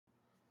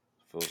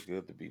Feels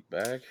good to be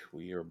back.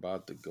 We are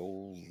about to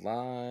go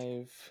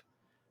live.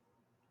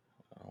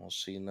 I don't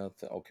see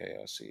nothing. Okay,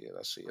 I see it.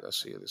 I see it. I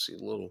see it. I see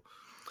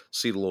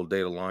the little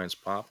data lines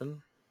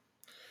popping.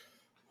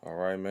 All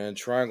right, man.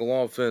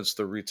 Triangle offense,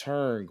 the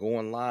return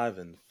going live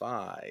in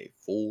five,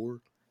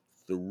 four,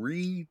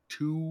 three,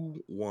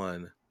 two,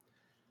 one.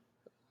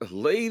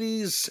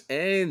 Ladies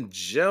and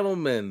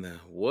gentlemen,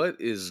 what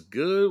is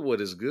good?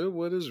 What is good?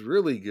 What is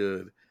really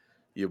good?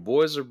 Your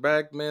boys are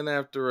back, man,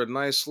 after a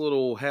nice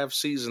little half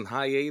season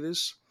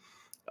hiatus.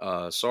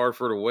 Sorry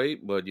for the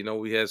wait, but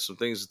we had some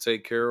things to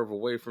take care of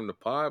away from the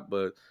pod,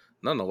 but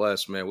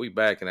nonetheless, man, we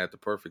back and at the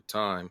perfect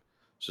time.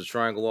 It's the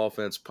Triangle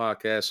Offense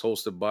podcast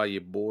hosted by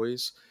your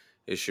boys.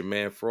 It's your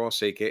man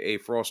Frost, aka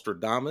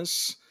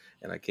Frostradamus,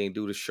 and I can't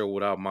do the show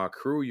without my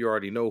crew. You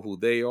already know who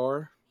they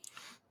are.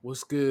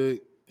 What's good?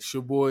 It's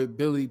your boy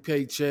Billy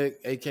Paycheck,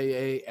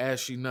 aka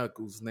Ashy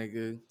Knuckles,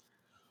 nigga.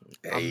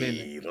 I'm in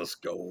it. Hey, let's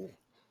go.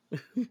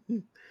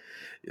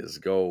 Let's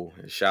go.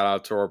 And shout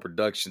out to our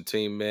production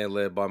team, man,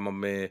 led by my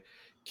man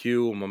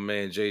Q and my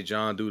man Jay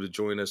John due to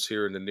join us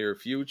here in the near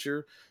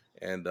future.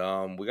 And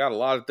we got a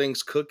lot of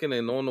things cooking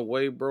and on the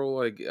way, bro.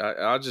 Like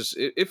I just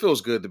it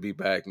feels good to be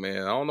back,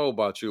 man. I don't know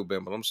about you,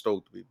 Ben, but I'm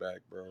stoked to be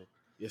back, bro.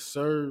 Yes,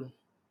 sir.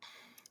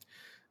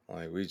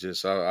 Like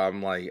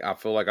I'm like I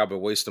feel like I've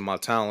been wasting my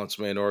talents,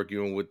 man,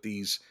 arguing with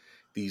these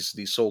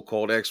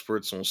so-called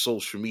experts on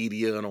social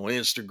media and on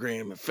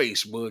Instagram and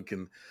Facebook,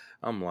 and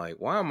I'm like,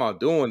 why am I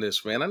doing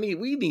this, man?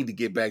 We need to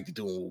get back to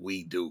doing what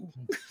we do.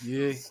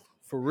 Yeah,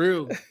 for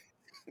real.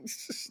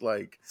 It's just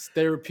like It's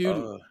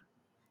therapeutic. uh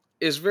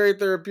it's very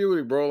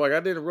therapeutic, bro. Like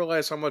I didn't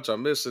realize how much I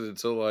missed it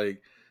until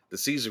like the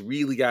season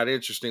really got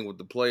interesting with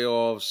the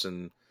playoffs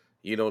and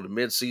the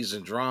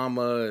midseason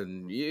drama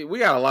and yeah, we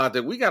got a lot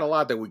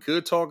that we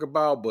could talk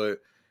about, but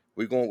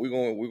we're gonna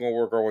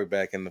work our way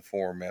back in the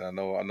format. I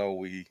know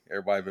we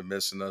everybody been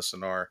missing us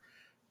in our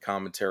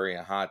commentary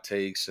and hot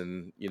takes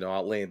and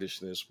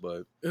outlandishness,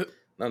 but Uh,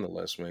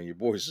 nonetheless, man, your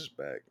boys is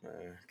back,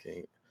 man.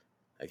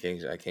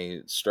 I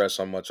can't stress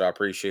how much I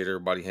appreciate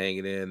everybody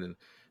hanging in and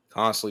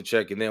constantly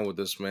checking in with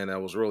us, man.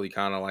 That was really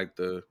kind of like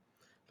the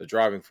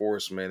driving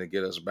force, man, to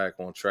get us back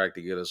on track,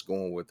 to get us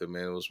going with it,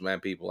 man. It was man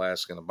people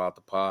asking about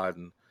the pod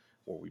and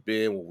where we've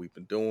been, what we've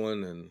been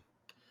doing, and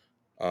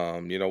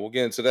we'll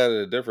get into that at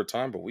a different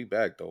time. But we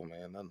back though,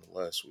 man.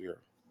 Nonetheless, we are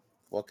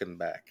fucking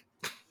back.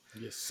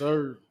 yes,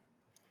 sir.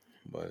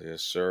 But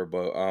yes, sir.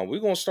 But we're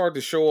gonna start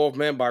the show off,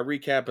 man, by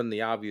recapping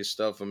the obvious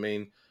stuff. I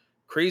mean,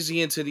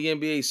 crazy into the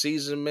NBA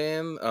season,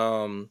 man.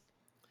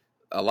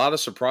 A lot of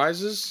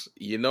surprises,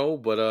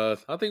 but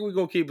I think we're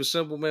gonna keep it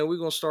simple, man. We're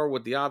gonna start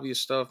with the obvious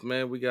stuff,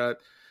 man. We got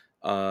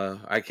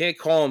I can't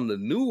call them the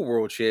new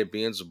world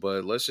champions,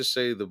 but let's just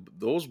say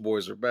those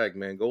boys are back,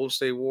 man. Golden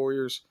State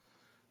Warriors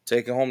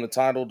taking home the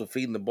title,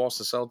 defeating the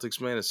Boston Celtics,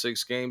 man, in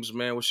 6 games,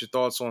 man. What's your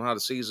thoughts on how the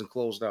season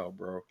closed out,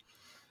 bro?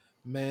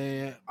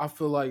 Man, I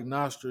feel like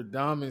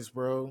Nostradamus,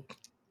 bro.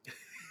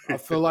 I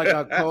feel like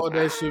I called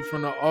that shit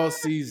from the off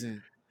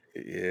season.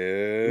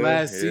 Yeah,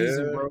 Last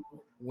season, yeah, bro.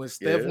 When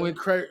Steph yeah. went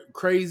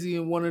crazy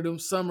in one of them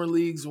summer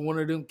leagues or one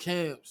of them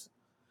camps,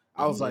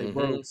 I was like,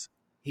 bro, Mm-hmm.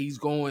 he's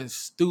going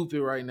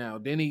stupid right now.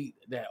 Then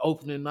that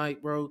opening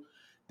night, bro.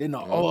 Then the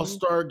All Mm-hmm.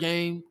 Star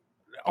game,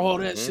 all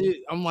that Mm-hmm. shit.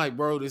 I'm like,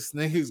 bro, this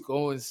nigga's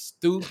going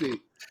stupid.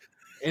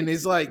 And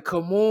it's like,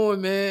 come on,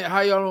 man,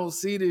 how y'all don't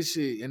see this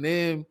shit? And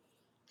then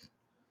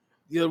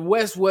the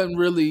West wasn't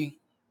really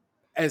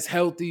as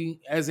healthy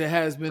as it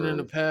has been in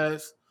the True.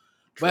 past.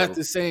 But at True.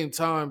 the same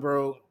time,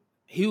 bro,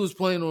 he was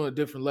playing on a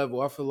different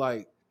level. I feel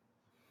like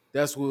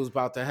that's what was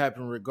about to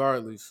happen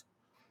regardless.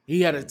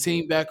 He had a Mm-hmm.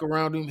 team back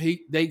around him.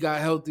 They got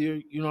healthier,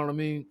 you know what I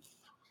mean?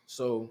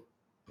 So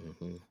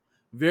Mm-hmm.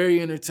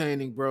 very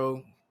entertaining,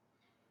 bro.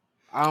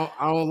 I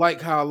don't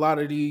like how a lot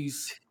of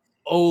these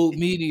old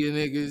media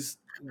niggas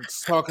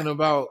was talking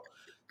about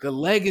the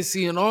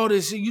legacy and all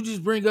this shit. You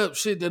just bring up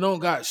shit that don't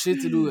got shit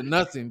to do with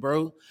nothing,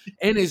 bro.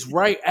 And it's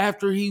right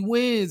after he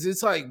wins.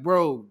 It's like,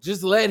 bro,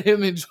 just let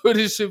him enjoy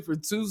this shit for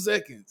 2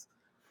 seconds.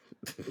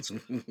 It's,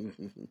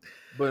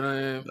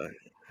 but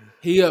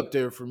he up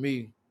there for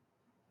me.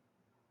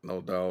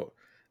 No doubt.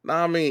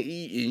 Nah, I mean,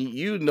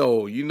 you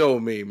know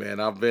me, man.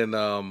 I've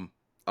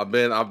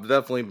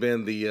definitely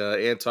been the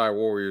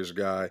anti-Warriors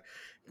guy,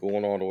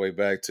 going all the way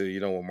back to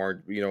when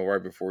Mark,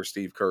 right before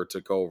Steve Kerr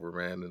took over,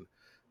 man,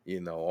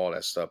 and all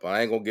that stuff.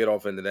 I ain't gonna get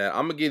off into that.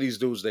 I'm gonna give these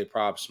dudes their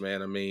props,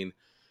 man. I mean,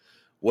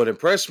 what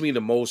impressed me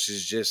the most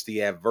is just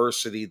the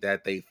adversity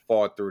that they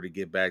fought through to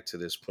get back to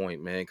this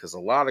point, man. Because a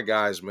lot of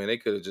guys, man, they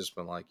could have just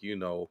been like,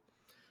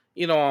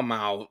 I'm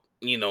out.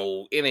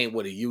 It ain't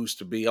what it used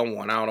to be. I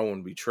want out. I want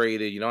to be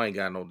traded. I ain't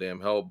got no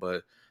damn help.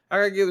 But I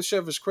gotta give the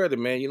chef his credit,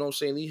 man. You know what I'm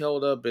saying? He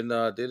held up and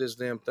did his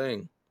damn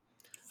thing.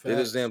 Did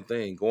his Facts. damn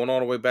thing. Going all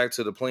the way back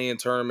to the playing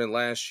tournament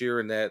last year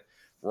and that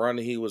run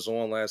he was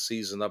on last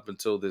season up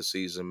until this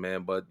season,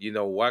 man. But I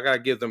gotta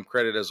give them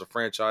credit as a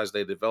franchise.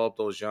 They developed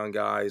those young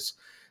guys.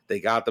 They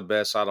got the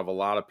best out of a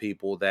lot of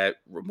people that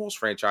most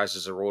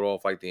franchises have wrote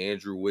off, like the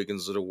Andrew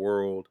Wiggins of the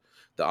world,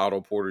 the Otto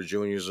Porter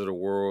Juniors of the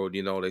world.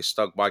 They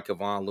stuck by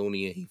Kevon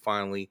Looney, and he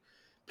finally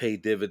pay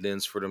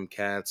dividends for them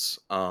cats.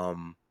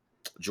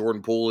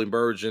 Jordan Poole and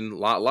Burgeon,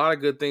 lot of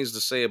good things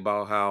to say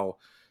about how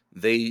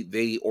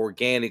they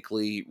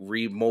organically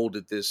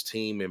remolded this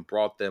team and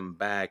brought them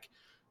back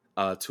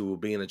to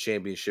being a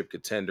championship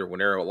contender when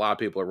there are a lot of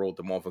people that wrote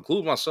them off,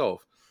 including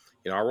myself.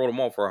 I wrote them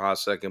off for a hot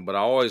second, but I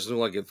always knew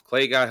like if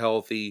Clay got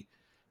healthy,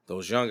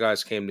 those young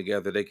guys came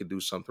together, they could do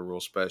something real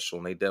special,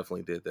 and they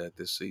definitely did that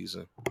this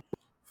season.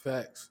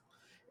 Facts.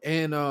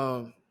 And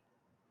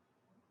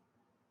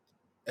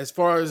as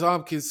far as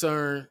I'm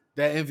concerned,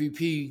 that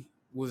MVP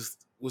was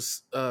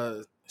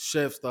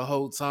Chef's the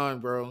whole time,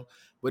 bro.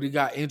 But he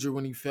got injured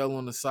when he fell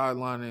on the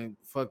sideline and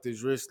fucked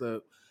his wrist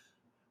up.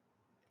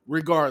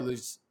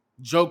 Regardless,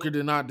 Joker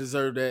did not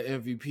deserve that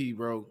MVP,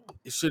 bro.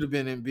 It should have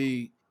been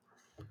Embiid.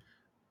 But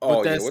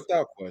Oh yeah,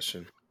 without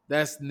question.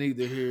 that's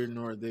neither here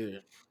nor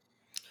there.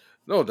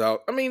 No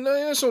doubt. I mean,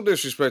 there's no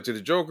disrespect to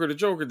the Joker. The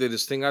Joker did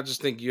his thing. I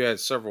just think you had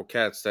several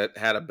cats that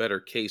had a better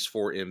case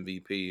for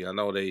MVP. I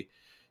know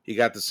he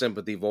got the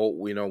sympathy vote,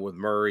 with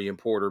Murray and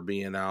Porter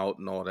being out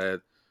and all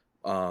that.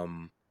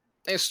 And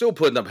still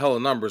putting up hella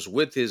numbers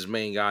with his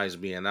main guys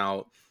being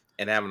out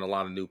and having a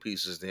lot of new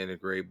pieces to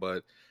integrate.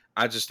 But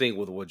I just think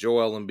with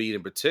Joel Embiid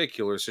in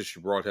particular, since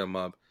you brought him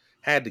up,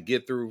 had to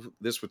get through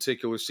this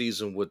particular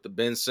season with the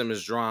Ben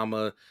Simmons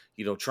drama,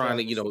 trying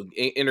to, Facts.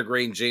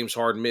 integrating James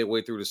Harden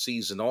midway through the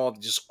season,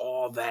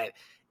 all that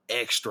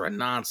extra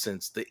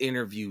nonsense, the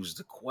interviews,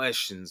 the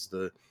questions,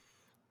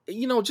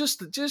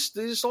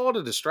 just all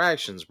the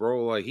distractions,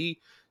 bro. Like he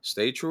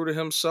stayed true to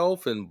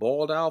himself and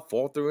balled out,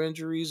 fought through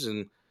injuries,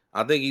 and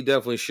I think he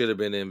definitely should have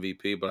been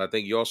MVP. But I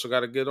think you also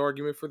got a good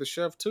argument for the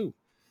Chef too.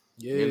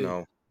 You Yeah.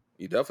 know,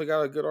 you definitely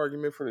got a good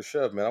argument for the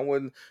Chef, man. I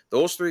wouldn't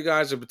those three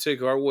guys in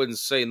particular. I wouldn't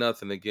say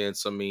nothing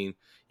against. I mean,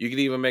 you could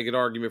even make an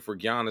argument for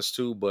Giannis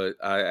too, but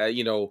I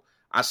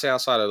say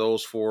outside of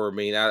those four. I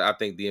mean, I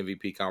think the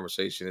MVP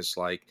conversation is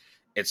like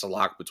it's a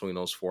lock between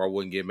those four. I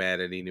wouldn't get mad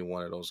at any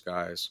one of those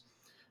guys.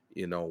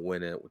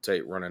 When it would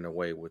take running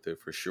away with it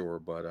for sure.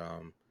 But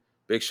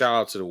big shout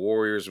out to the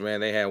Warriors,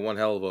 man. They had one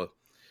hell of a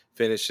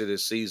finish to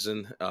this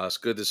season. It's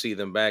good to see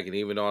them back, and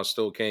even though I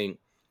still can't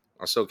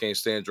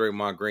stand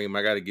Draymond Green.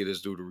 I got to get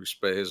his due to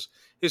respect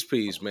his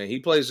piece, man. He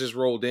plays his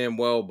role damn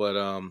well, but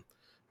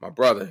my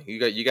brother,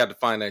 you got to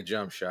find that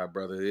jump shot,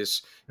 brother.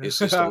 It's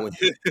just a win.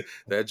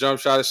 That jump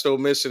shot is still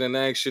missing in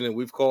action, and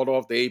we've called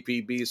off the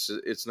APB.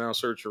 It's now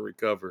search and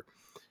recover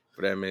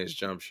for that man's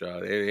jump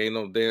shot. It ain't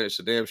no damn. It's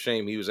a damn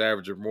shame he was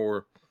averaging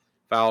more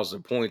fouls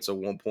than points at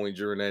one point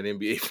during that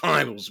NBA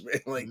Finals,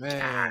 man. Like,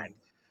 Man,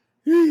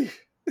 God.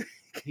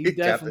 he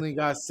definitely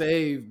got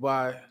saved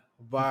by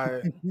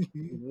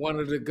one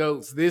of the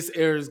goats, this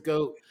era's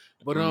goat.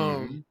 But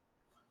Mhm.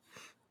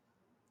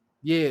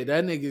 yeah,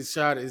 that nigga's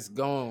shot is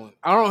gone.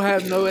 I don't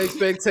have no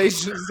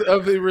expectations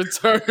of it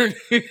returning.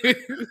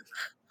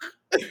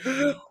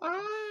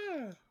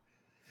 Ah.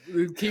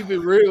 Keep it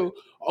real.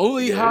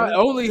 Yeah,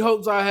 Only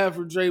hopes I have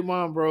for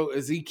Draymond, bro,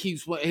 is he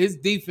keeps playing. His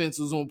defense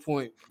was on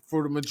point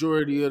for the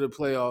majority of the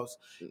playoffs,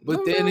 but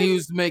no then he doubt.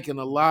 was making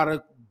a lot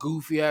of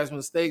goofy ass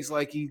mistakes,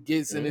 like he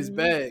gets in his Mhm.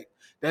 bag.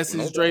 That's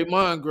No his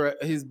doubt.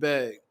 his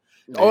bag.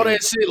 All Yeah.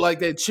 that shit, like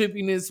that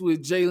chippiness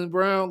with Jalen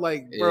Brown,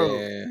 like bro,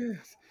 Yeah.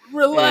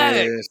 relax.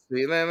 Yeah.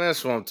 See,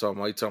 that's what I'm talking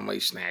about. You talking about he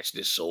snatched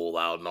his soul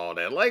out and all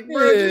that. Like,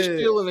 bro, just Yeah,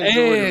 chill and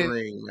enjoy the and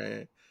ring,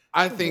 man.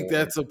 I Come think on.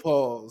 that's a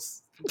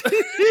pause. I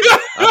think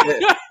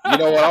you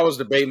know what? I was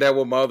debating that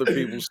with my other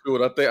people's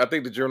too. I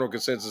think the general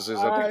consensus is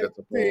I think I that's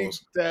a think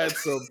pause.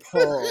 that's a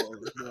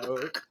pause, bro.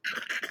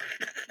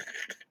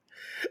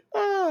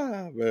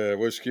 Ah man,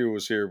 wish Q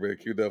was here, man.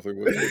 Q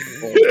definitely would have hit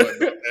the pause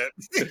button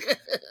on that.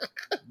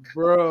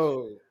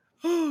 Bro,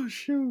 Oh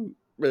shoot.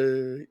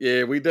 Man.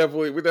 Yeah, we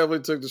definitely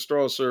took the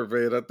straw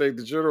survey, and I think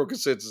the general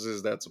consensus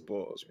is that's a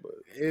pause. But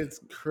it's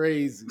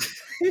crazy.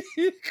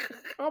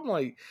 I'm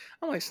like,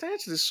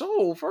 snatch the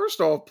soul.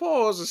 First off,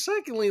 pause, and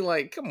secondly,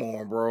 like, come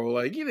on, bro.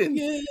 Like, Yeah.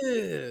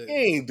 you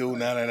ain't do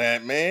none of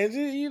that, man.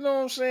 You know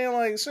what I'm saying?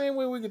 Like, same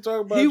way we can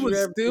talk He about you was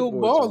having still 2 points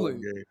in one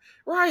balling. game,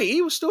 right?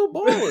 He was still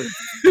balling.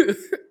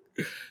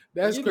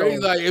 That's You crazy.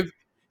 know, Like, if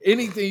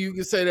anything, you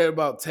can say that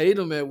about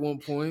Tatum at one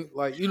point.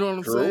 Like, you know what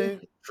I'm true,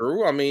 saying?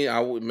 true. I mean, I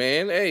would,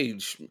 man. Hey,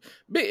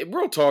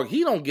 real talk.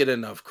 He don't get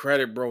enough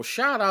credit, bro.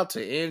 Shout out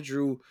to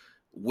Andrew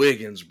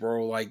Wiggins,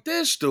 bro. Like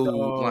this dude,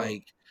 Dog.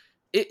 like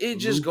it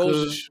just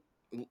goes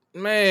to, Luca.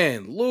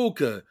 man,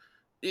 Luca,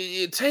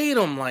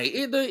 Tatum, like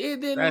it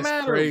didn't That's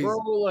matter, bro.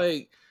 crazy.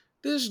 Like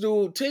this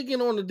dude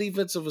taking on the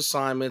defensive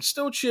assignment,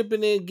 still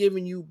chipping in,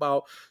 giving you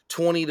about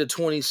 20 to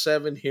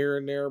 27 here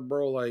and there,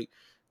 bro. Like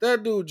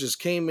that dude just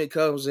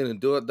comes in and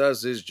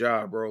does his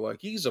job, bro. Like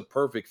he's a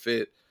perfect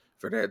fit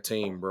for that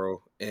team,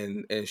 bro.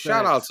 And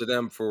shout out Facts. to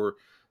them for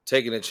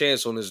taking a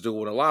chance on this dude.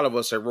 And a lot of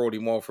us had wrote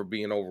him off for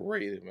being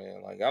overrated,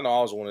 man. Like I know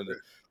I was one of the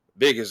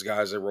biggest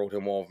guys that wrote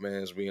him off,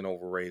 man, as being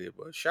overrated.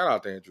 But shout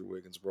out to Andrew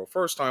Wiggins, bro.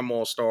 First time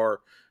All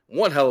Star,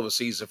 one hell of a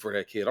season for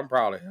that kid. I'm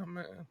proud of him,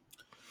 man.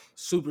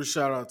 super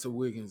shout out to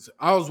Wiggins.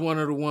 I was one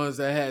of the ones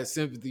that had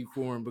sympathy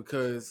for him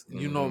because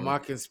Mm-hmm. my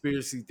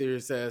conspiracy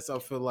theorist ass. I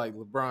feel like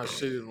LeBron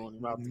shitted on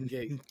him out the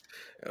gate.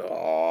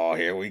 Oh,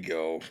 here we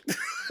go.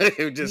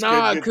 It just couldn't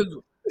Nah, get. cause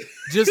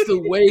just the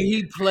way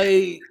he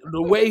played,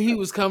 the way he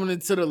was coming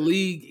into the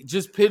league,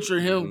 just picture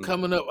him Mhm.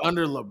 coming up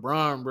under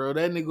LeBron, bro.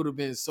 That nigga would have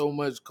been so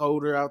much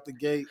colder out the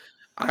gate.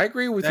 I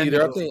agree with That you there.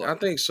 nigga, I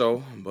think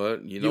so,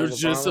 but you're LeBron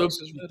just a likes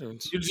his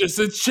veterans. you're just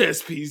a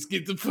chess piece.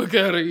 Get the fuck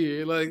out of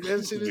here. Like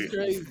that shit is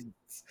crazy.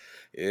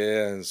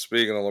 Yeah, and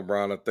speaking of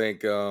LeBron, I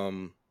think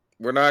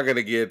we're not going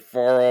to get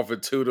far off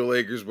into the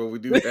Lakers, but we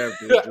do have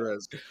to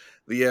address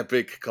the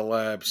epic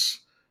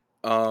collapse.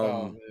 Oh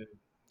Um, man.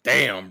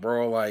 damn,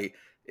 bro, like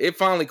it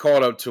finally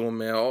caught up to him,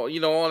 man.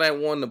 All that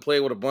wanting to play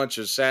with a bunch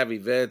of savvy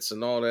vets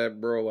and all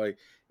that, bro. Like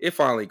it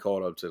finally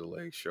caught up to the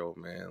Lake show,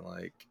 man.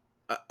 Like,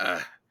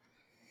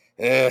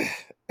 eh.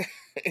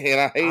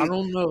 And I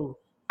don't know.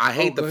 I Oh,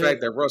 hate the go ahead.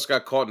 fact that Russ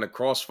got caught in the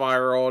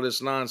crossfire, all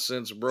this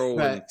nonsense, bro.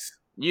 And Facts.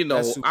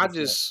 That's super I facts.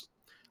 just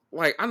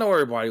like I know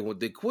everybody would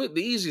they quit.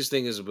 The easiest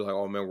thing is to be like,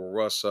 oh man, well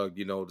Russ sucked,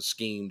 the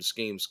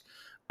schemes.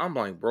 I'm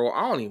like, bro,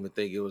 I don't even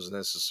think it was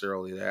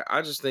necessarily that.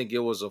 I just think it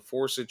was a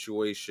forced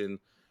situation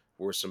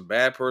where some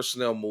bad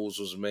personnel moves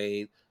was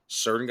made.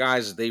 Certain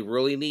guys that they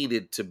really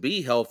needed to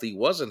be healthy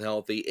wasn't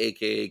healthy,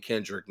 aka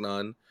Kendrick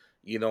Nunn.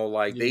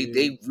 Like Yeah.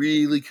 they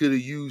really could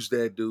have used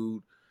that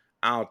dude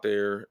out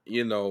there.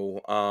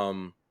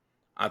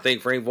 I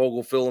think Frank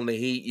Vogel feeling the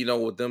heat,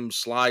 with them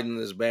sliding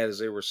as bad as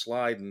they were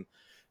sliding,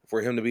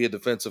 for him to be a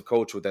defensive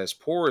coach with as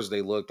poor as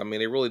they looked. I mean,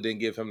 they really didn't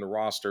give him the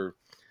roster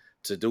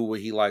to do what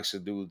he likes to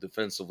do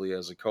defensively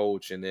as a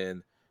coach. And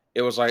then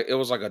it was like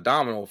a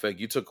domino effect.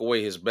 You took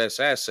away his best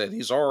asset.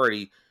 He's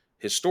already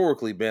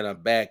historically been a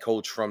bad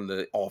coach from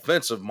the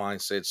offensive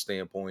mindset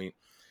standpoint.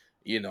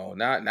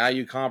 Now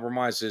you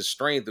compromise his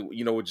strength,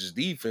 which is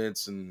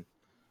defense, and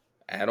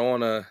add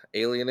on a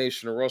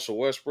alienation of Russell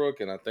Westbrook,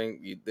 and I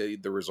think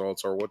the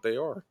results are what they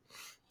are.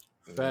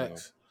 You know,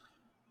 Facts.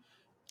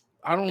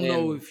 I don't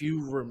know and if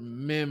you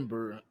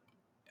remember.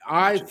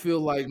 I which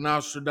feel like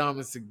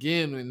Nostradamus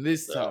again in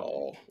this topic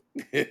oh,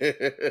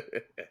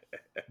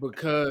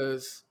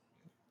 because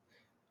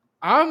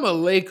I'm a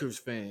Lakers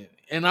fan,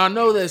 and I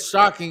know that's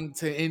shocking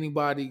to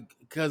anybody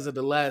because of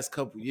the last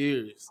couple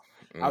years.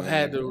 I've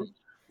had to Mhm.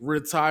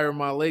 retire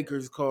my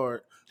Lakers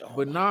card, Oh but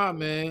my nah, god,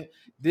 man,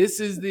 this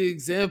is the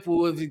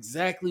example of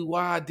exactly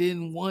why I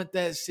didn't want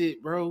that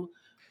shit, bro.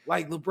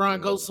 Like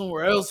LeBron, go Mm,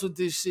 somewhere else with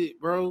this shit,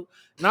 bro.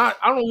 Not,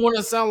 I don't want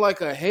to sound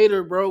like a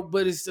hater, bro,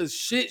 but it's a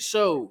shit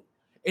show,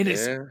 and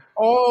it's yeah,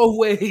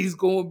 always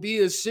going to be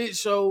a shit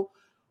show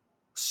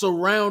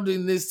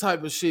surrounding this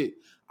type of shit.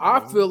 I mhm,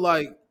 feel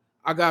like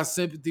I got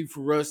sympathy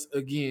for Russ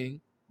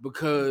again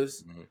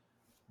because mhm,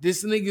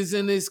 this nigga's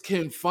in this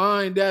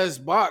confined ass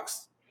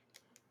box.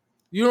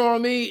 You know what I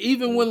mean?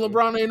 Even when mhm,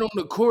 LeBron ain't on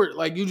the court,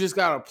 like you just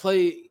gotta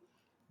play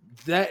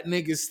that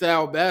nigga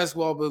style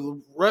basketball. But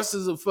Russ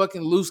is a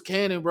fucking loose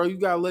cannon, bro. You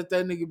gotta let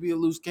that nigga be a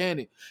loose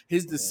cannon.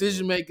 His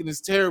decision mhm, making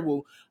is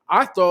terrible.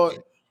 I thought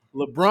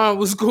LeBron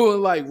was going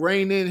to like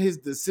rein in his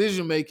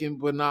decision making,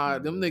 but nah,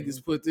 them mhm.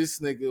 niggas put this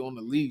nigga on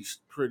the leash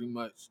pretty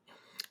much.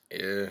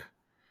 Yeah,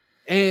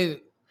 And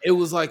it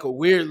was like a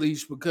weird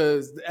leash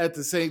because at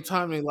the same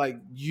time they like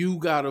you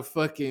gotta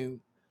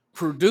fucking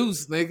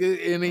produce,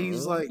 nigga. And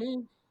he's like,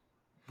 mhm,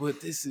 but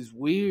this is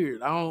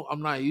weird.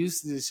 I'm not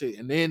used to this shit.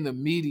 And then the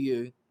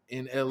media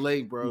in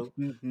LA, bro,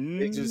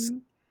 they just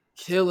mhm,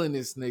 killing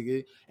this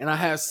nigga. And I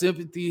have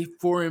sympathy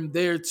for him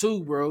there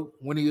too, bro.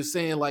 When he was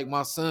saying like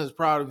my son's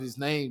proud of his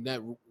name,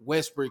 that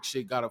Westbrook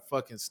shit gotta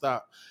fucking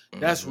stop.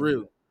 That's mhm,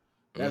 real.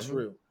 That's mhm.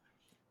 real.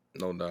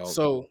 No doubt.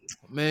 So,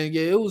 man,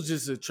 yeah, it was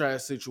just a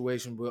trash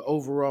situation, but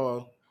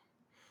overall,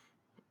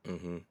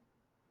 Mhm.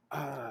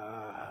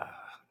 uh,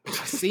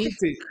 I seen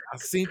it. I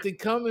seen it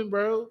coming,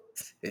 bro.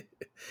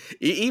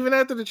 Even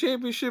after the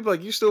championship,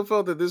 like you still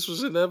felt that this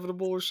was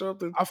inevitable or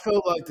something. I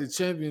felt like the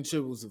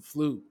championship was a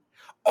fluke.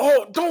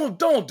 Oh,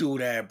 don't do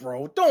that,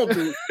 bro. Don't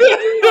do.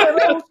 Yeah,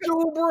 that was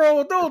true,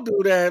 bro. Don't do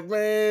that,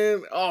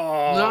 man.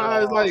 Nah,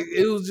 it's Oh, like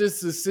it was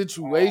just a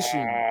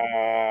situation.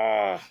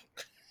 ah.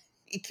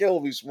 He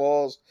killed me,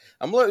 Smalls.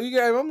 I'm gonna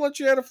let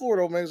you have the floor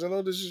though, man. 'Cause I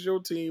know this is your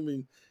team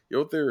and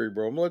your theory,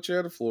 bro. I'm gonna let you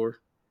have the floor.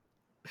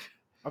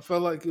 I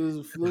felt like it was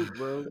a fluke,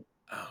 bro.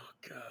 Oh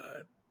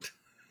God.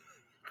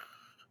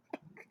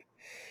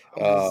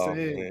 I'm just Oh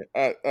saying. man,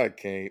 I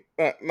can't.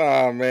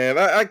 Nah, man,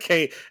 I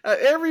can't.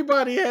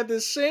 Everybody had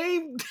the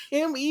same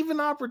damn even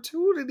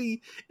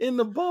opportunity in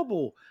the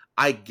bubble.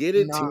 I get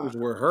it. Nah, Teams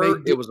were they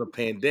hurt. It did. was a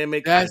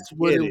pandemic. I That's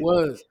what get it it.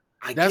 was.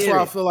 I That's get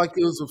why I it. feel like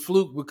it was a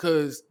fluke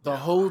because the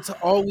whole time,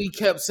 all we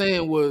kept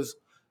saying was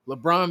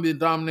LeBron been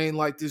dominating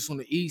like this on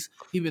the East.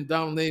 He been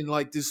dominating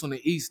like this on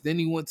the East. Then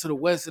he went to the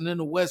West, and then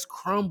the West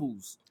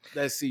crumbles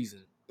that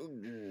season. Oh,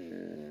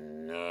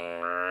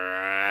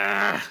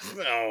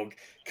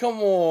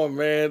 come on,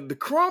 man. The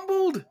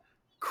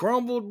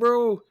crumbled,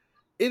 bro.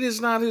 It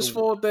is not his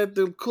fault that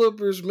the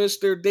Clippers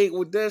missed their date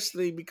with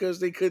Destiny because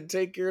they couldn't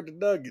take care of the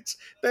Nuggets.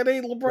 That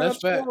ain't That's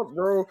LeBron's fact. fault,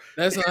 bro.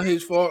 That's not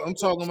his fault. I'm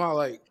talking about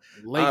like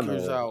I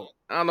Lakers know. out.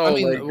 I I know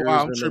mean, wow,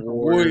 Lakers I'm and the tripping.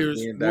 Warriors Warriors,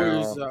 being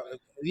Warriors, down.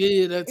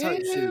 yeah, that type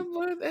Yeah, shit.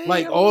 but hey,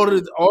 Like I mean,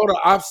 all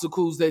the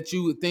obstacles that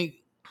you would think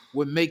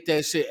would make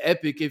that shit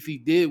epic if he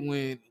did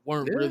win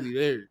weren't yeah. really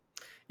there.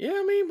 Yeah,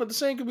 I mean, but the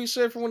same could be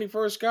said for when he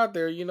first got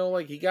there. You know,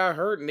 like he got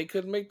hurt and they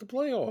couldn't make the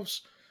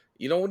playoffs.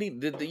 You know when he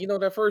did,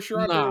 that first year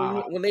out there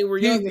Nah, when they were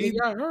he young and he he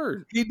got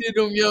hurt. he did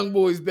them young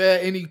boys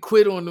bad, and he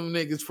quit on them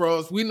niggas.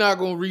 Frost. We not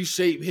gonna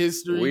reshape We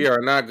history. are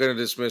not going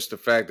to dismiss the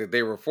fact that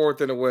they were fourth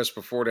in the West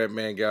before that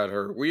man got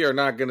hurt. We are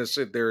not going to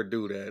sit there and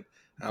do that.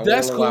 I won't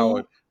That's allow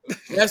it. cool.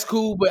 That's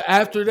cool. But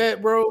after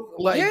that, bro,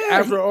 like Yeah,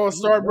 after All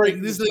Star bro, break,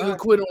 he this was nigga not.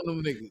 quit on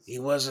them niggas. He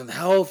wasn't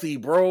healthy,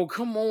 bro.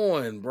 Come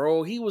on,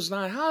 bro. He was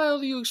not. How the hell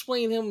do you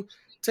explain him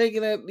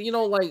taking that?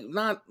 Like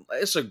not.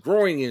 It's a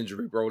growing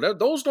injury, bro.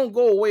 Those don't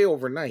go away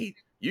overnight.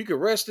 You can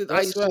rest it,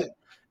 That's ice right. it,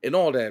 and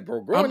all that,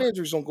 bro. Growing I'm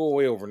injuries don't go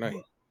away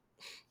overnight.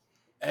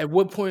 At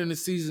what point in the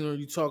season are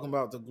you talking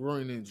about the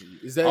groin injury?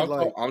 Is that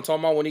like I'm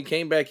talking about when he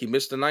came back. He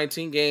missed the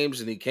 19 games,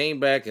 and he came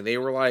back, and they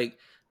were like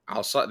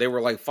outside. They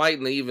were like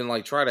fighting to even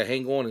like try to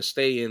hang on and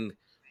stay in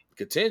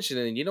contention.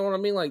 And you know what I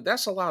mean? Like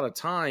that's a lot of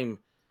time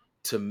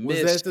to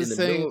was miss that the in the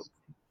same?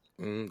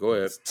 middle. Go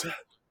ahead.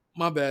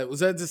 My bad.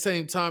 Was that the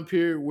same time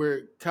period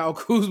where Kyle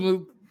Kuzma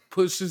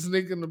pushed his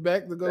nigga in the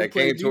back to go That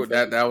play came to it.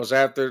 defense? That was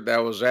after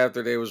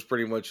they was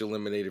pretty much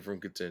eliminated from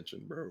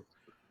contention, bro.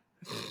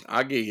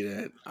 I give you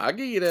that. I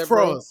give you that, bro.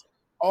 Frost.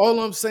 All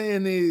I'm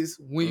saying is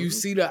when you Hmm.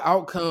 see the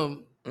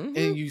outcome Hmm.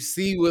 and you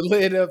see what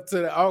led up to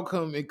the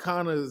outcome, it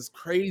kind of is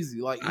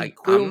crazy. Like he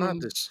quit I'm on not them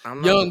this.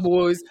 I'm not young this.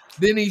 boys,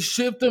 then he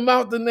shipped them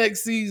out the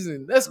next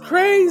season. That's Oh my,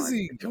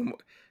 crazy. come on,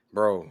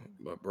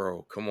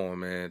 bro, come on,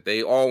 man.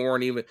 They all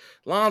weren't even.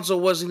 Lonzo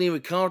wasn't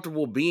even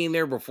comfortable being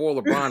there before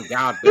LeBron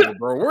got there,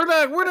 bro. We're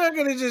not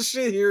gonna just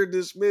sit here and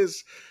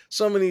dismiss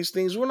some of these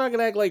things. We're not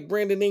gonna act like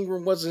Brandon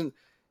Ingram wasn't.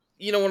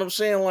 You know what I'm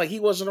saying? Like he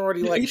wasn't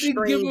already like He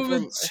didn't give strained him a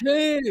from.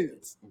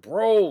 chance.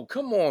 Bro,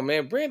 come on,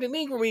 man. Brandon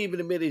Ingram even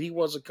admitted he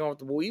wasn't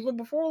comfortable even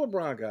before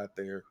LeBron got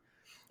there.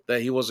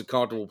 That he wasn't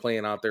comfortable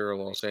playing out there in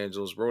Los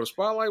Angeles, bro. The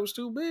spotlight was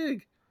too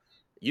big.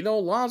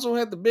 Lonzo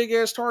had the big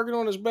ass target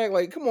on his back.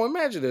 Like, come on,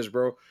 imagine this,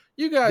 bro.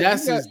 You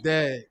That's got his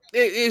dad.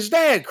 his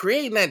dad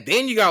creating that.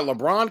 Then you got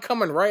LeBron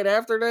coming right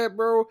after that,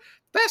 bro.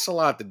 That's a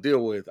lot to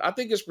deal with. I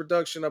think his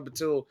production up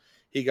until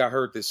he got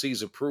hurt this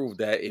season proved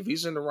that if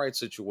he's in the right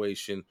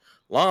situation,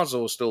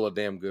 Lonzo is still a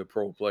damn good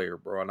pro player,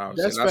 bro.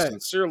 That's I facts.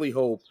 sincerely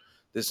hope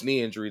this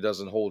knee injury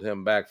doesn't hold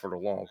him back for the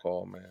long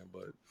haul, man.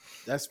 But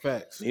That's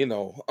facts.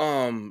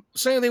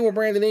 same thing with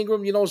Brandon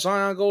Ingram.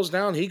 Zion goes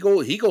down. He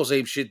goes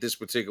ape shit this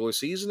particular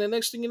season. And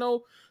next thing you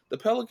know, the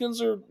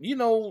Pelicans are,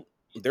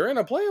 they're in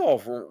a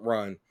playoff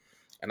run.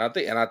 And I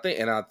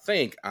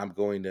think I'm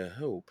going to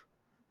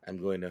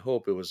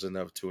hope it was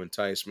enough to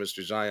entice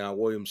Mr. Zion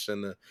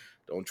Williamson to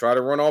don't try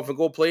to run off and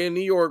go play in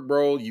New York,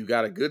 bro. You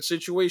got a good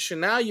situation.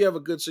 Now you have a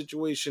good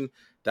situation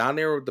down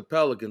there with the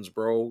Pelicans,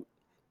 bro.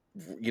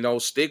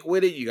 Stick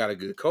with it. You got a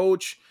good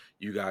coach.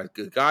 You got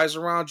good guys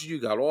around you.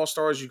 You got all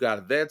stars. You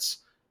got vets.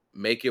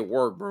 Make it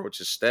work, bro.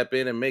 Just step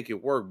in and make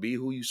it work. Be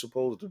who you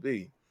supposed to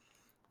be.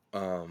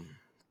 Um,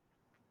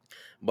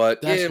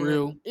 but That's yeah,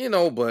 real.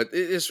 but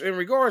it's in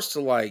regards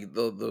to like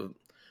the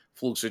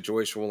fluke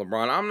situation with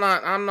LeBron.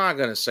 I'm not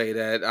gonna say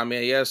that. I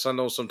mean, yes, I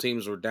know some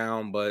teams were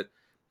down, but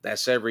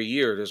that's every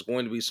year. There's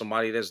going to be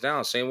somebody that's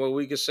down. Same way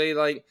we could say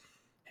like,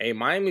 hey,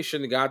 Miami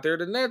shouldn't have got there.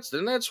 The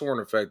Nets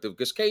weren't effective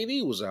because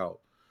KD was out.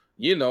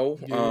 You know,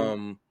 Yeah.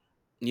 um,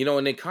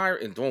 and then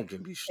Kyrie and don't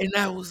get me. And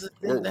that was that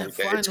It's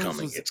finals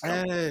coming. was It's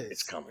coming.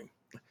 It's ass. coming.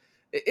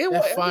 It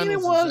That was. I mean, it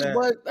finals was was, ass.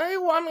 but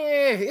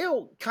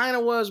it kind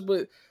of was,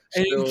 but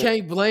And you still.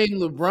 can't blame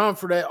LeBron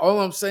for that. All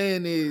I'm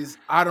saying is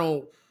I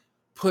don't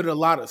put a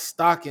lot of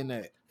stock in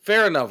that.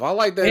 Fair enough. I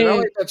like that. I And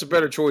like that's a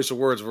better choice of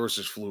words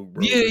versus fluke,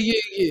 bro. yeah, yeah,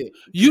 yeah.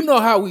 You know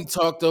how we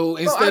talk though. No,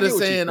 I Instead of get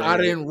what you're saying I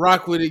saying. didn't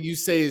rock with it, you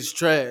say it's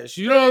trash.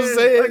 You know what I'm Yeah, I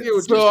saying? get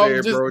what you're So I'm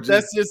saying, just bro.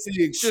 that's just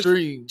the Just,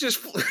 extreme.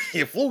 just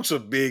yeah, fluke's a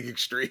big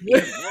extreme,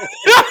 bro.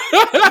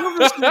 I'm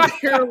just sitting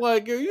here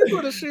like, are you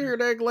going to sit here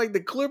and act like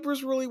the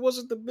Clippers really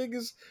wasn't the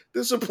biggest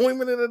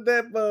disappointment in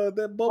that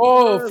bubble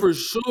Oh, run? for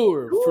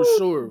sure, for Woo,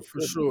 sure, for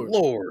good sure,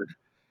 Lord,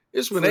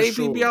 it's been for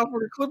APB sure, out for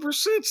the Clippers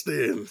since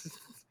then.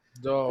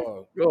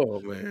 dog. Oh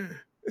man.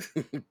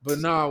 But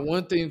nah,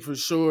 one thing for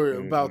sure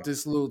Mhm. about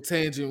this little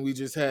tangent we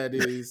just had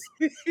is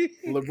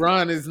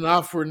LeBron is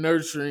not for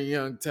nurturing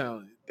young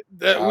talent.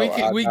 That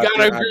we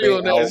gotta agree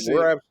on that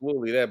We're shit.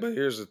 absolutely that. But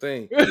here's the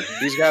thing: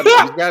 he's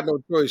got no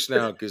choice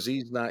now because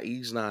he's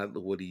not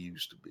what he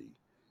used to be.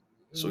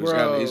 So he's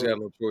got Bro,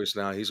 no choice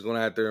now. He's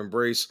gonna have to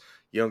embrace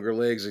younger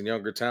legs and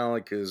younger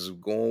talent because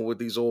going with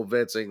these old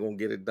vets ain't gonna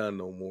get it done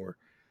no more.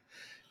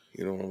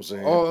 You know what I'm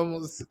saying?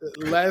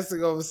 last thing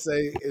I'm gonna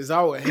say is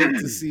I would hate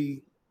to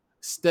see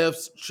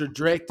Steph's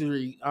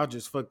trajectory. I'll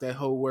just fuck that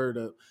whole word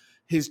up.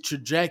 His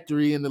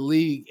trajectory in the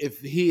league if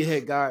he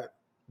had got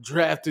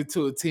drafted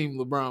to a team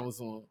LeBron was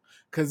on.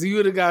 Cause he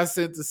would have got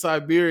sent to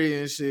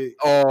Siberia and shit.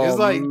 Oh It's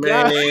like man,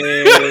 God.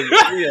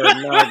 we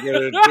are not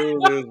gonna do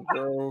this,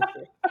 bro.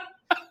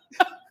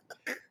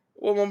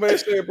 What my man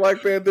said,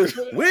 Black Panther,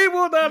 we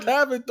will not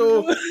have it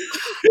though.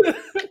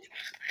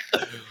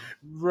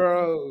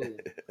 Bro,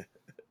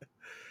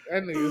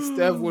 that nigga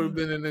Steph would have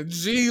been in the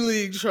G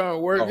League trying to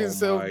work Oh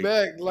himself my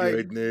back. Like,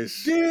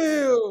 goodness,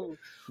 damn.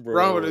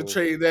 Bron would have bro.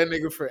 traded that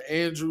nigga for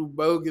Andrew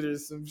Bogut or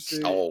some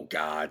shit. Oh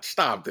God,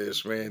 stop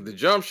this, man. The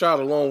jump shot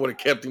alone would have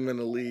kept him in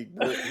the league,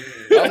 bro.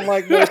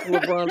 Unlike most of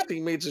LeBron's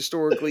teammates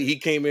historically, he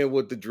came in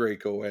with the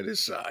Draco at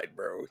his side,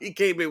 bro. He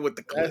came in with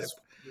the clip.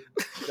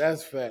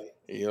 That's fact.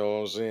 You know what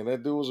I'm saying?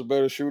 That dude was a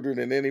better shooter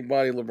than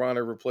anybody LeBron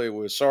ever played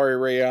with. Sorry,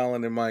 Ray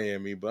Allen in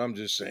Miami, but I'm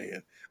just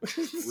saying.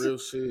 Real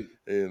shit.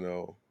 You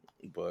know.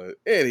 But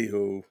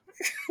anywho.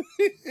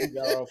 He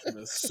got off on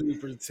a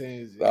super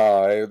tangent.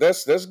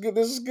 That's good.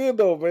 This is good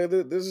though, man.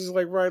 This is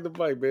like riding the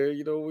bike, man.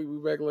 You know, we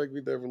back like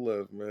we never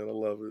left, man. I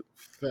love it.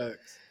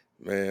 Facts.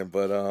 Man,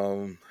 but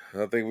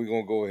I think we're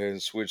gonna go ahead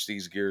and switch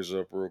these gears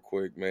up real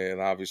quick, man.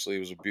 Obviously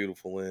it was a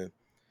beautiful end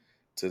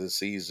to the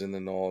season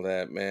and all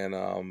that,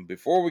 man.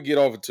 Before we get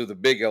over to the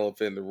big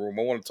elephant in the room,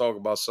 I want to talk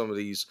about some of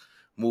these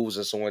moves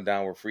that went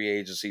down with free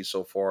agency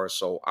so far.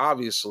 So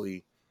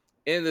obviously,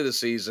 end of the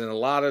season, a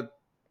lot of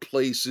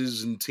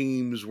places and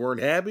teams weren't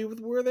happy with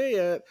where they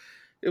at.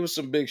 It was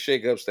some big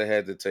shakeups that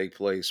had to take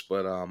place.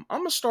 But I'm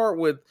gonna start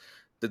with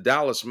the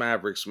Dallas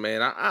Mavericks,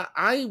 man.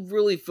 I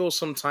really feel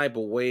some type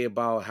of way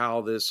about how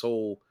this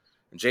whole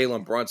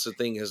Jalen Brunson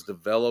thing has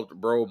developed,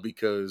 bro,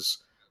 because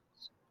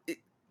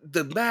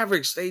the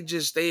Mavericks,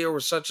 they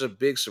were such a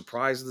big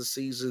surprise this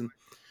season.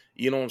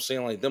 You know what I'm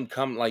saying? Like them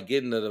coming, like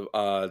getting to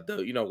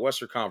the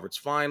Western Conference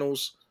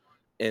Finals,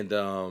 and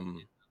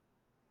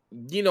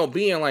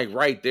being like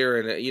right there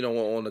and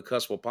on the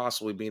cusp of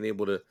possibly being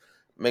able to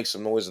make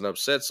some noise and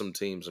upset some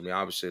teams. I mean,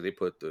 obviously they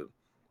put the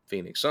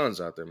Phoenix Suns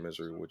out their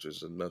misery, which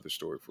is another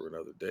story for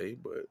another day.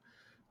 But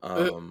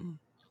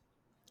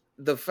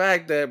the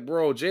fact that,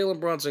 bro, Jalen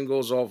Brunson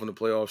goes off in the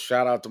playoffs.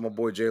 Shout out to my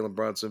boy Jalen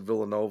Brunson,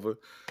 Villanova.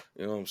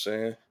 You know what I'm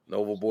saying?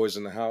 Nova boys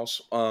in the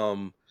house.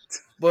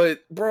 But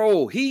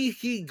bro,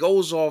 he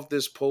goes off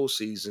this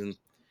postseason.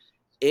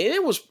 And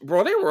it was,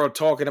 bro, they were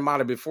talking about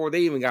it before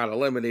they even got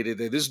eliminated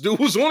that this dude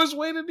was on his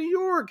way to New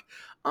York.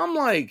 I'm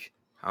like,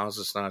 how is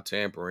this not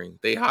tampering?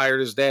 They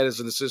hired his dad as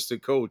an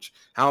assistant coach.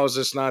 How is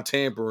this not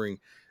tampering?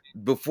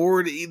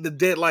 Before the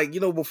dead, like,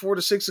 before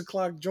the 6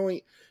 o'clock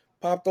joint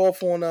popped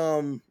off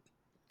on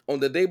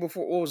the day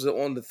before, what was it,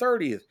 on the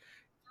 30th,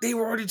 they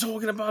were already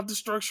talking about the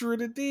structure of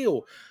the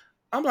deal.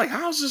 I'm like,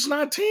 how's this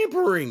not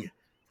tampering?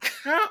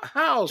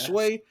 How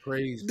Sway?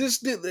 Crazy.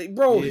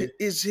 Bro, yeah.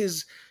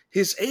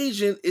 His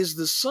agent is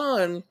the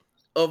son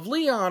of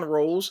Leon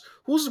Rose,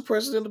 who's the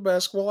president of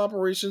basketball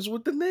operations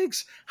with the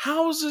Knicks.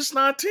 How is this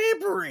not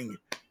tampering?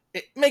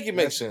 Make it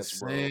make sense,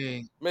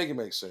 insane. Bro. Make it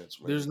make sense,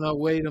 man. There's no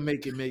way to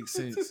make it make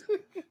sense.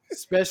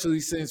 Especially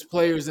since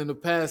players in the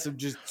past have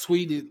just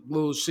tweeted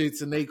little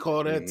shits and they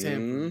call that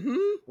tampering. Mm-hmm.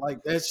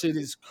 Like, that shit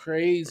is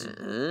crazy.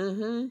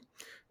 Mm-hmm.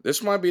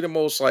 This might be the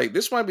most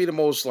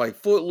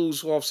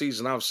footloose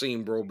offseason I've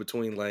seen, bro,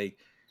 between like,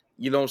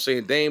 you know what I'm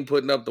saying, Dame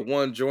putting up the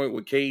one joint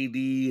with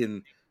KD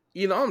and,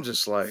 I'm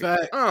just like,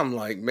 I'm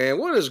like, man,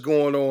 what is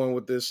going on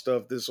with this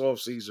stuff this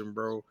offseason,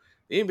 bro?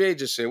 The NBA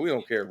just said, we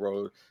don't care,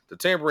 bro. The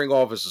tampering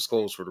office is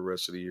closed for the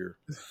rest of the year.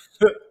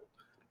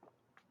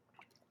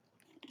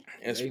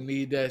 They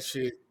need that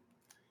shit.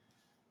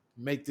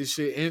 Make this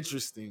shit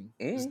interesting.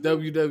 Mm-hmm. It's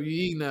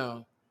WWE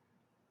now.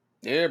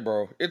 Yeah,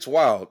 bro. It's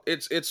wild.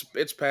 It's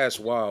past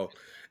wild.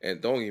 And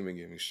don't even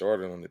get me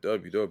started on the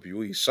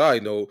WWE.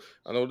 Side note,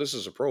 I know this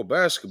is a pro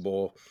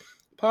basketball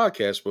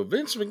podcast, but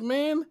Vince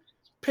McMahon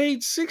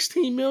paid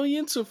 $16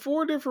 million to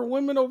 4 different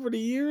women over the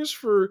years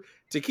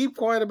to keep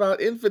quiet about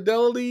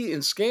infidelity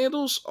and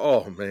scandals.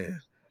 Oh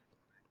man.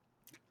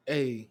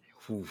 Hey.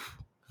 Oof.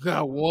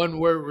 Got one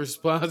word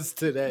response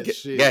to that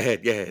shit. Go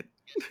ahead.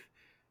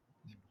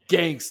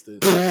 Gangster.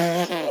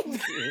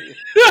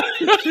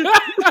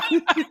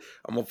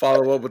 I'm gonna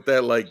follow up with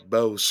that like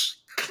boss.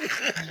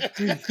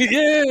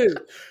 Yeah.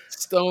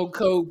 Stone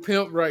Cold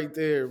Pimp right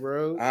there,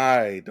 bro.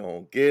 I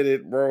don't get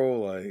it,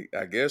 bro. Like,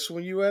 I guess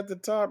when you at the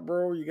top,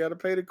 bro, you got to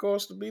pay the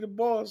cost to be the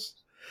boss.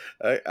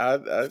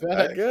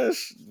 I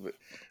guess,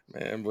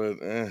 man, but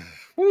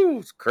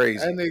it's crazy.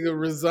 That nigga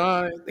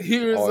resigned.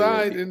 He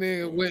resigned and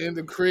then went in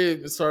the crib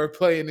and started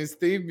playing his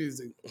theme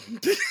music.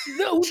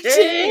 No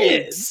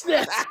chance.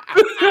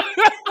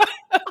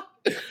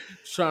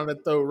 Trying to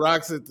throw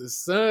rocks at the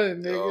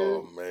sun, nigga.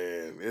 Oh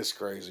man, it's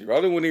crazy.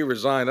 Rather when he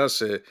resigned, I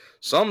said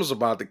something's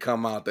about to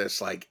come out that's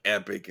like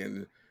epic.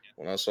 And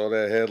when I saw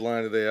that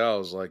headline today, I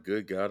was like,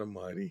 "Good God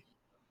Almighty!"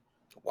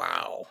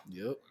 Wow.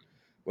 Yep.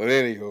 But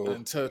anywho,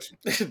 untouchable.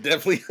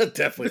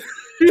 definitely.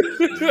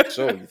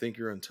 So you think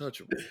you're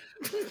untouchable,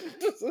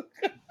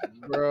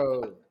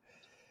 bro?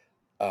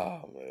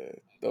 Oh man,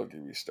 don't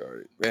get me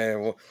started,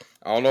 man. Well,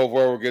 I don't know if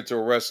we'll get to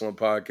a wrestling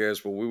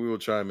podcast, but we will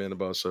chime in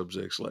about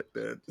subjects like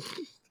that.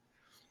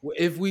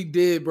 If we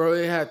did, bro,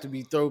 it had to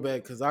be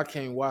throwback because I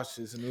can't watch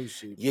this new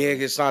shit, Yeah,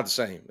 bro, it's not the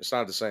same. It's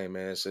not the same,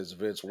 man. It's at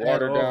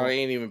watered down. It all,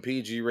 ain't even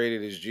PG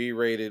rated. It's G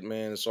rated,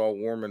 man. It's all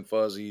warm and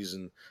fuzzies,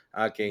 and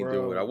I can't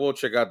do it. I bro. will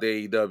check out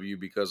the AEW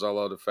because I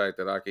love the fact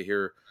that I could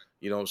hear,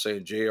 you know what I'm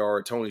saying,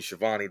 JR, Tony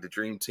Schiavone, the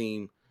dream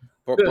team,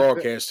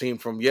 broadcast team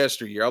from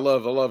yesteryear. I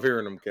love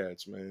hearing them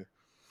cats, man.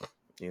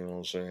 You know what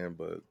I'm saying?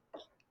 But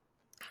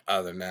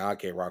other than that, I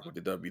can't rock with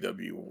the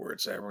WWE where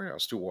it's at right now.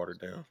 It's too watered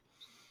down.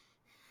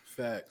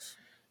 Facts.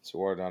 It's too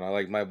watered down. I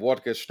like my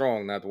vodka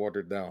strong, not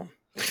watered down.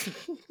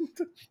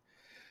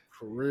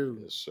 For real.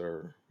 Yes,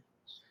 sir.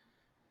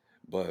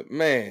 But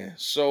man,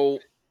 so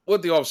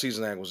with the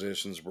offseason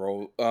acquisitions,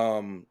 bro,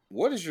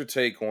 what is your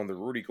take on the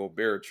Rudy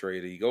Gobert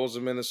trade? He goes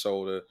to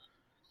Minnesota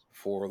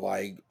for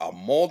like a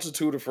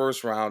multitude of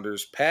first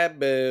rounders, Pat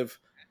Bev,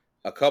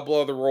 a couple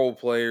other role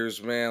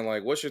players, man.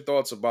 Like, what's your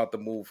thoughts about the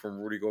move from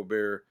Rudy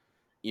Gobert?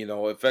 You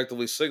know,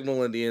 effectively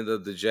signaling the end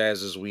of the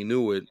Jazz as we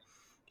knew it.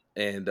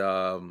 And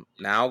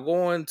now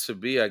going to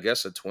be, I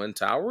guess, a Twin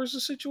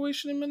Towers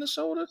situation in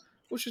Minnesota.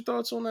 What's your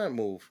thoughts on that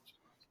move?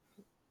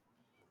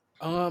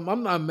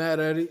 I'm not mad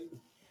at it,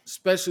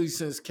 especially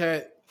since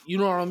Cat, you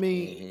know what I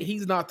mean? Mm-hmm.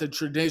 He's not the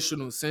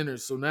traditional center.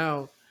 So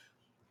now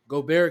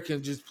Gobert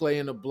can just play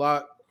in the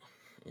block,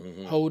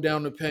 Mm-hmm. hold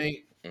down the paint,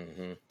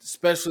 Mm-hmm.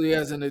 especially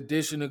as an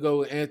addition to go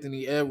with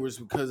Anthony Edwards,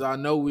 because I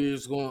know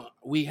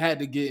we had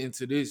to get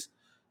into this.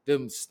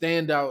 Them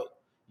standout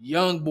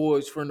young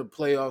boys from the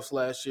playoffs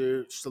last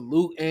year.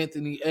 Salute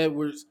Anthony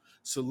Edwards.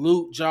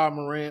 Salute Ja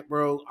Morant,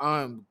 bro.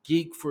 I'm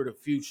geek for the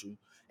future.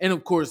 And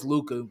of course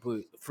Luca,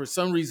 but for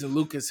some reason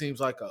Luca seems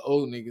like an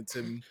old nigga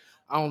to me.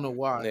 I don't know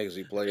why. Niggas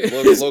he play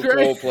It's look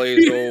great. old,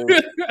 plays old,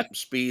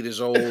 speed is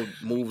old,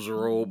 moves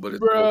are old, but it's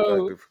still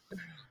Bro. effective.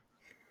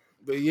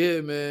 But yeah,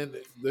 man,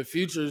 the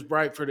future is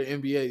bright for the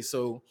NBA.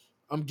 So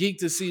I'm geeked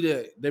to see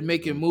that they're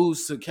making Mm-hmm.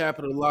 moves to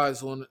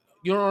capitalize on.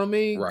 You know what I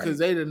mean? Right. Because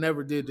they'd have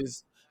never did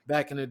this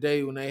back in the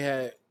day when they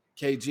had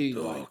KG.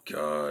 Oh Like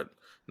God.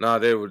 Nah,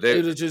 they'd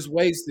have just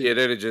wasted.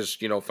 they'd have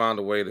just, found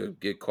a way to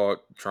get caught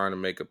trying to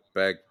make a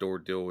backdoor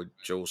deal with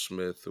Joe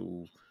Smith,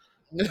 who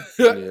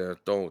yeah,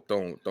 don't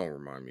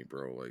remind me,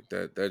 bro. Like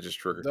Dog, that just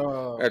triggered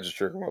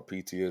my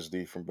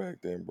PTSD from back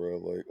then, bro.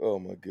 Like, oh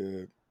my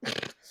God.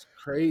 it's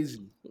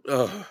crazy.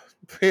 Oh,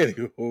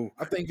 anywho.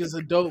 I think it's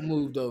a dope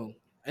move though,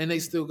 and they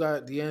still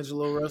got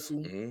D'Angelo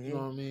Russell. You Mm-hmm. know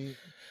what I mean?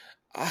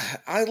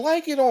 I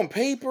like it on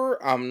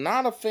paper. I'm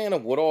not a fan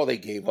of what all they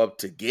gave up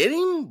to get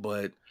him,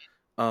 but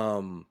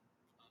um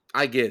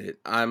I get it.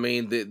 I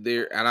mean,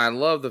 they're and I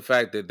love the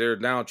fact that they're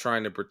now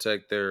trying to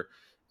protect their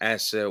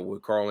asset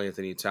with Carl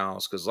Anthony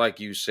Towns because,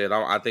 like you said,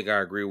 I think I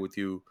agree with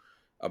you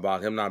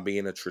about him not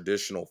being a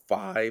traditional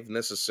five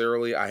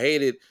necessarily. I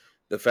hated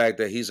the fact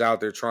that he's out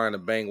there trying to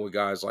bang with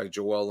guys like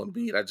Joel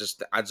Embiid. I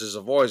just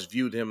have always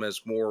viewed him as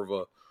more of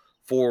a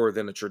four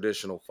than a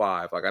traditional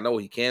five. Like I know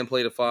he can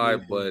play the Yeah,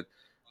 five, but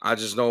I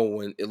just know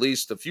when at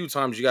least a few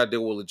times you got to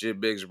deal with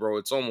legit bigs, bro.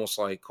 It's almost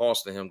like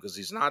costing him because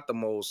he's not the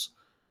most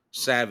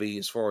savvy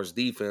as far as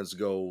defense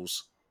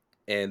goes.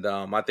 And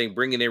I think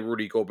bringing in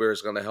Rudy Gobert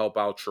is going to help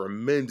out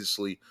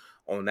tremendously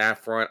on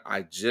that front.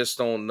 I just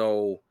don't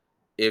know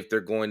if they're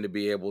going to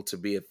be able to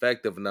be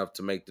effective enough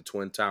to make the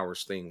Twin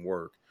Towers thing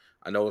work.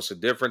 I know it's a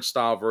different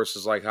style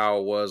versus like how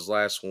it was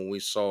last when we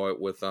saw it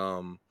with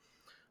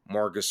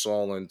Marc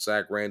Gasol and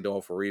Zach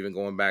Randolph, or even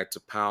going back to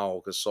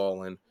Powell,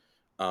 Gasol, and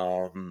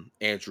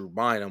Andrew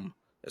Bynum,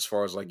 as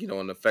far as like,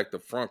 an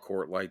effective front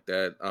court like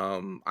that.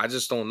 I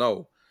just don't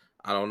know.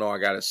 I don't know. I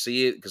got to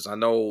see it because I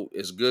know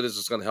as good as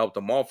it's going to help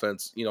them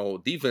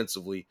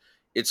defensively,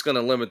 it's going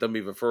to limit them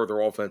even further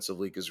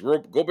offensively because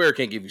Gobert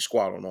can't give you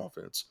squat on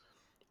offense.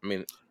 I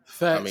mean, I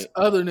facts. mean,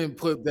 Other than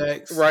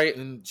putbacks right?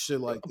 and shit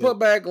like that. Put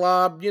back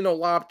lob,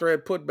 lob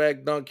threat, put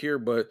back dunk here.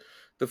 But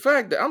the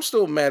fact that I'm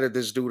still mad at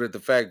this dude at the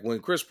fact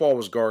when Chris Paul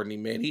was guarding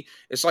him, man,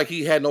 it's like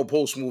he had no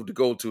post move to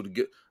go to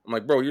get. I'm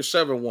like, bro, you're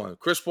 7'1".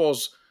 Chris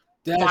Paul's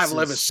That's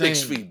 5'11", 6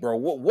 insane. feet, bro.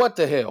 What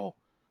the hell?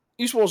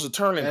 You supposed to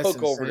turn and That's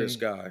hook over this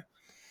insane. guy,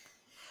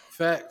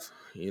 Facts.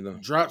 you know?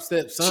 Drop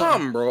step something.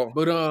 Something, bro.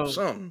 But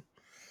Something.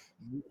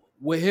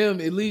 with him,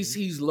 at least Mhm.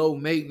 he's low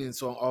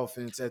maintenance on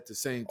offense at the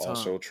same time.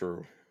 Also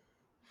true.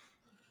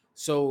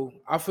 So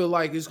I feel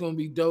like it's gonna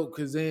be dope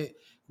because then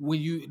when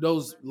you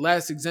those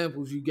last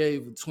examples you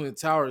gave of Twin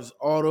Towers,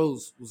 all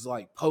those was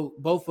like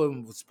both of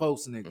them was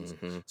post niggas.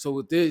 Mm-hmm. So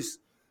with this,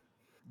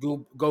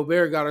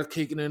 Gobert got to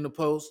kick it in the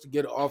post to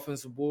get an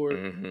offensive board,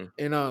 Mm-hmm.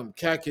 and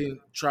Cat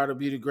can try to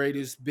be the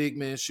greatest big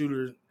man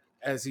shooter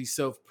as he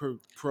self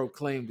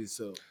proclaimed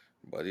himself.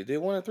 But he did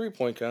win a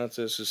 3-point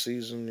contest this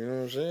season, you know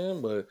what I'm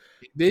saying? But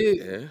He did.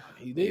 yeah,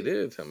 He he did.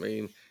 did. I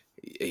mean,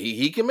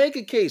 he can make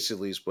a case at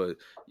least, but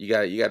you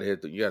gotta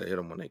hit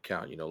them when they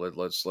count.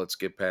 Let's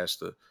get past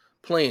the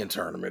playing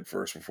tournament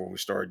first before we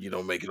start,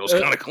 making those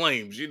kind of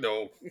claims.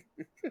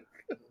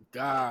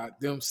 God,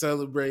 them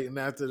celebrating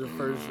after the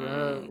first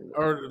round Mm,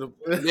 or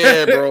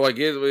yeah, the bro. Like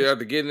we have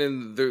to getting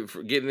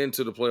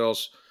into the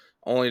playoffs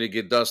only to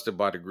get dusted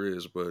by the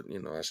Grizz, but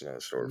that's another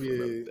story for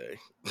another yeah. day.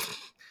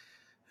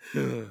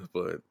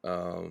 But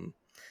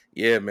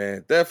Yeah,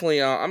 man,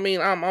 definitely. I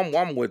mean,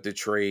 I'm with the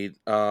trade.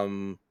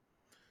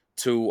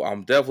 Too.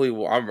 I'm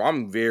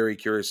very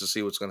curious to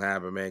see what's gonna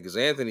happen, man. Because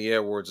Anthony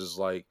Edwards is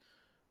like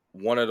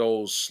one of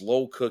those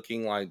slow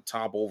cooking, like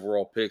top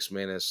overall picks,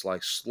 man. It's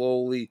like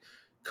slowly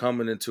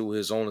coming into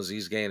his own as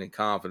he's gaining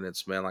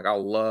confidence, man. Like I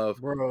love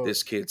bro.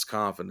 this kid's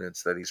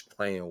confidence that he's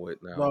playing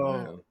with now, Bro,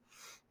 man.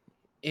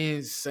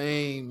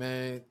 insane,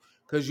 man.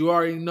 Because you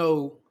already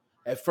know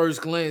at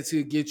first glance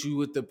he'll get you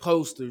with the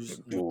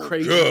posters, the Oh,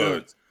 crazy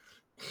good. dunks.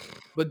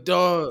 But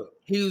dog,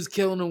 he was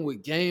killing them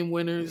with game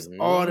winners,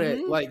 all that.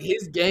 Hmm. Like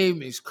his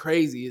game is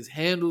crazy. His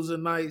handles are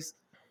nice.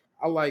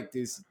 I like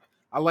this.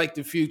 I like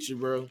the future,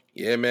 bro.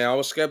 Yeah, man. I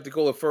was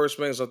skeptical at first,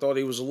 man, because I thought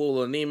he was a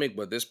little anemic,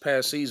 but this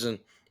past season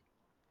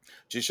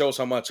just shows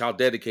how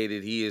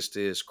dedicated he is to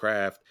his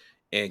craft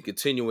and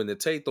continuing to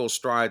take those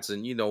strides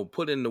and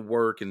put in the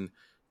work and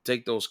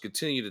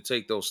continue to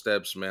take those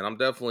steps, man. I'm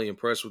definitely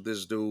impressed with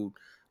this dude.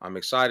 I'm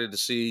excited to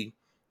see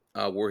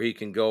where he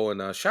can go,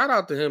 and shout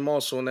out to him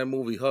also in that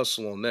movie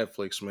Hustle on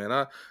Netflix, man.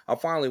 I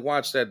finally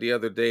watched that the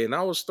other day and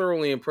I was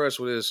thoroughly impressed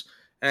with his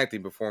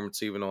acting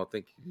performance, even though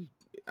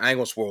I ain't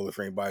gonna spoil it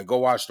for anybody. Go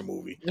watch the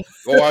movie.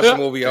 Go watch the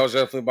movie. I was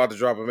definitely about to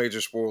drop a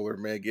major spoiler,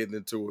 man, getting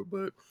into it.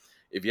 But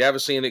if you haven't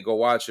seen it, go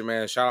watch it,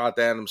 man. Shout out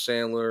to Adam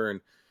Sandler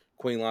and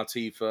Queen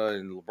Latifah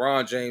and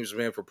LeBron James,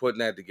 man, for putting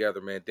that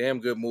together, man. Damn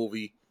good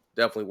movie.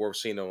 Definitely worth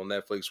seeing it on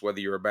Netflix, whether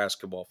you're a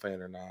basketball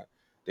fan or not.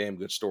 Damn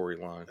good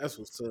storyline. That's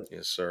what's up.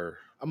 Yes, sir.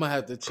 I'm gonna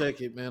have to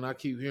check it, man. I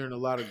keep hearing a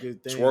lot of good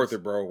It's worth things.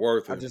 it, bro.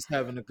 Worth I it. just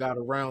haven't got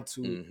around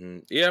to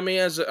it. Yeah,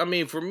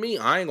 for me,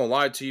 I ain't gonna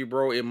lie to you,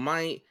 bro. It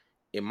might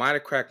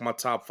have cracked my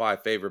top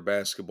 5 favorite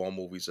basketball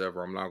movies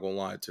ever. I'm not gonna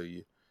lie to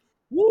you.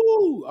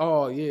 Woo!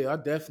 Oh yeah, I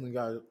definitely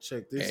gotta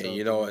check this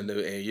And out then.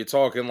 and you're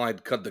talking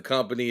like the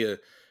company of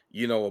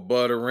a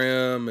Butter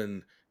Rim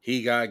and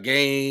He Got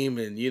Game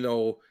and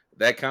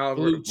that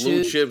caliber Blue blue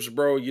chips. chips,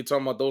 bro. You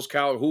talking about those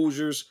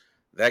Hoosiers?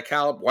 That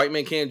caliber, White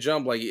Man Can't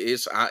Jump. Like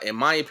in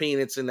my opinion,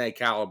 it's in that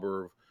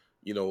caliber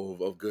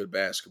of of good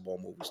basketball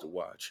movies to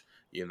watch.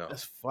 That's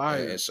And fire.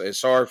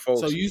 it's hard, So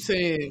folks. you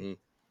saying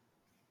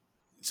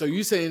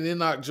Mhm. they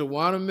knocked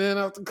Joanna Man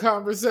out the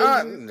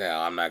conversation? No,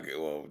 I'm not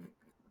good.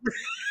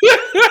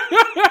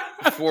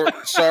 Well,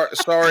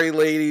 sorry,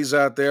 ladies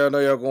out there. I know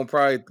y'all gonna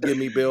probably give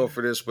me bail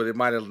for this, but it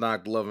might have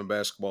knocked Love and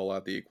Basketball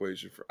out the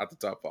equation out the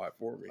top 5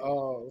 for me.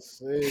 Oh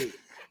shit.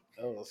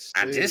 Oh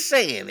I'm shit. just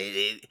saying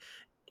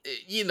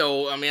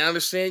I mean, I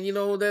understand.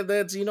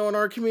 That's in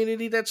our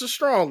community that's a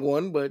strong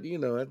one, but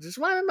I just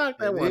might have knocked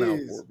that It one out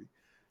for is. me.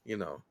 You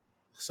know.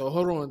 So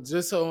hold on,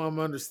 just so I'm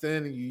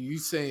understanding you, you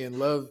saying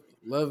love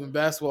and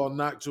basketball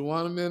knocked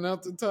Joanna Man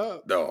out the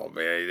top? No,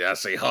 man. I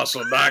say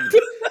hustle, knocked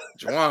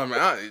Juwan, man.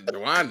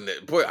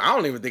 I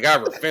don't even think I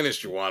ever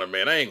finished Juwan,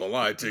 man. I ain't gonna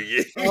lie to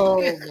you.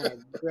 Oh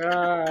my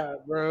god,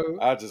 bro.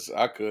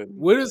 I couldn't.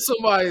 What if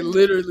somebody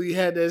literally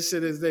had that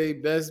shit as their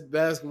best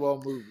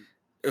basketball movie?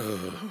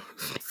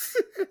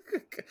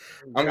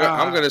 I'm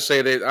God. gonna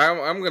say that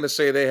I'm gonna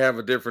say they have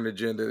a different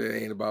agenda that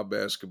ain't about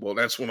basketball.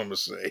 That's what I'm gonna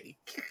say.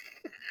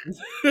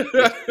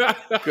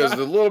 Because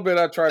the little bit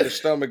I tried to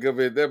stomach of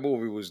it, that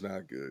movie was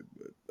not good.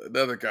 But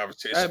another That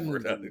conversation for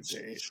movie another was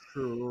day.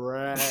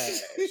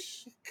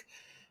 trash.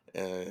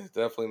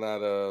 Definitely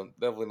not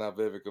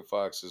Vivica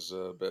Fox's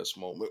best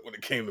moment when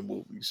it came to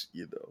movies.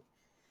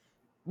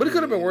 But it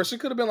could have been Yeah. worse. It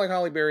could have been like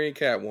Holly Berry and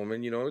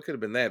Catwoman. It could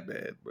have been that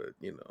bad. But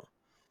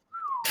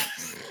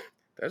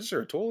that's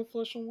your toilet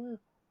flush somewhere.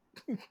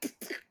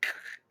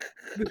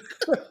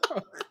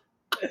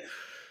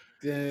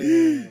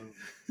 Damn.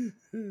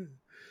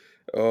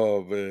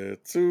 Oh man,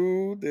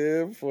 too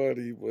damn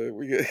funny. But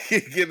we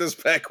get us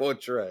back on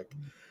track.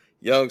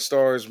 Young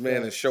stars,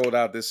 man, has Facts. showed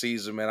out this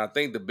season, man. I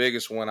think the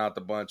biggest one out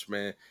the bunch,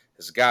 man,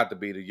 has got to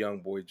be the young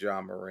boy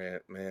John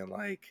Morant, man.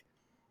 Like,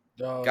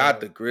 got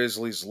the Dog.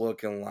 Grizzlies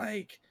looking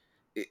like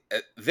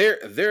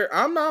they're.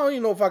 I'm not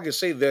even know if I can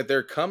say that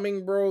they're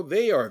coming, bro.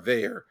 They are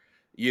there.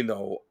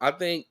 I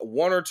think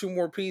one or two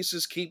more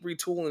pieces keep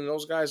retooling, and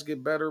those guys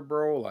get better,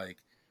 bro. Like,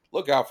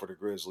 look out for the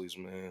Grizzlies,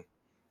 man.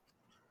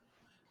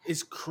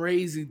 It's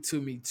crazy to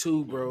me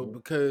too, bro, Hmm.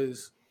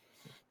 because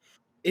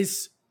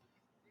it's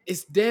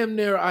it's damn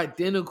near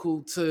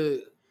identical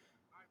to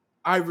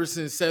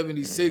Iverson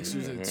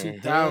 76ers in Hmm.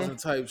 2000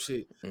 type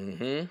shit.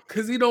 Hmm.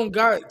 Cause he don't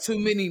got too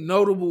many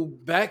notable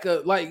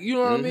backup, like you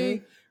know what I Hmm.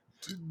 mean.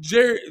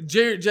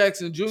 Jared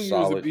Jackson Jr. is a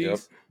Solid. Yep.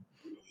 beast,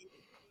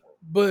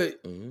 but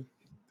Hmm.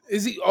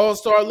 is he all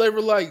star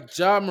level like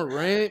Ja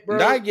Morant, bro?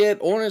 Not yet.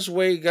 On his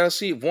way. Gotta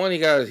see. One, he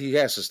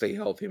has to stay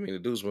healthy. I mean, the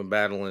dude's been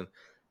battling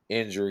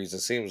injuries.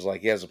 It seems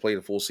like he hasn't played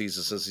a full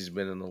season since he's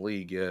been in the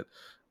league yet.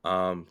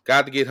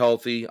 Got to get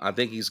healthy. I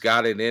think he's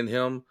got it in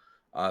him,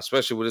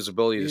 especially with his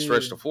ability to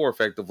stretch Yeah. the floor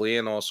effectively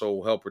and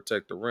also help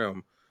protect the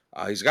rim.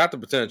 He's got the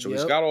potential.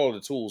 He's Yep. got all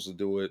the tools to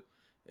do it.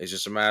 It's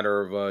just a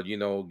matter of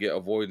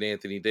avoiding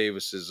Anthony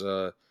Davis's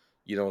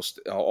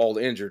all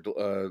injured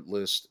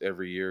list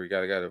every year. You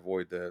gotta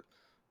avoid that.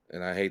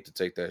 And I hate to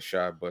take that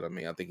shot, but I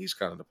mean, I think he's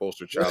kind of the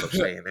poster child of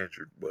staying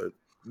injured. But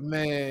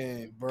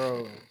Man,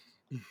 bro.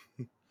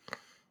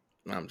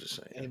 I'm just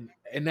saying.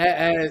 And that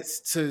adds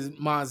to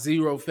my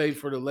zero faith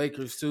for the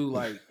Lakers too.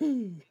 Like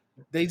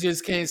they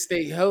just can't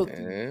stay healthy,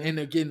 Yeah. and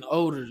they're getting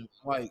older.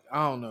 Like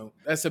I don't know,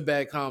 that's a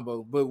bad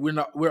combo. But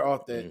we're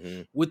off that.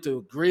 Mm-hmm. With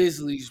the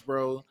Grizzlies,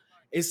 bro.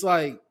 It's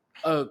like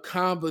a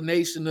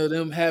combination of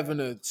them having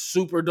a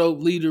super dope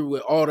leader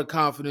with all the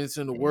confidence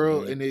in the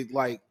world, Mm-hmm. and it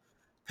like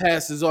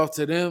passes off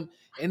to them.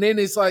 And then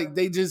it's like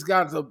they just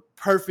got the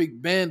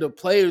perfect band of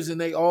players, and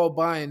they all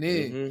buying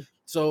in. Mm-hmm.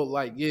 So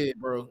like, yeah,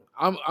 bro,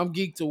 I'm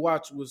geeked to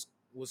watch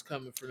what's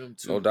coming for them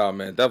No too. doubt,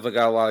 man. Definitely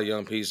got a lot of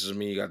young pieces. I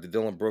mean, you got the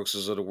Dylan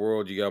Brookses of the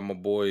world. You got my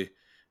boy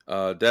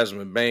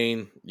Desmond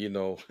Bain. You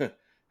know,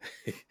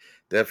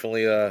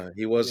 definitely.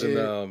 He wasn't.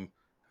 Yeah,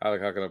 How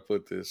can I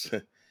put this?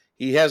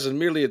 He hasn't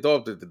merely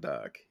adopted the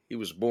dog. He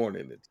was born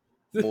in it,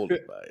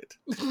 molded by it.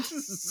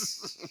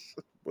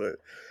 But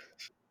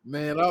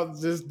man, I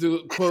was just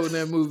quoting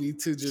that movie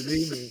to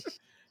Janina.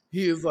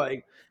 He was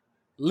like,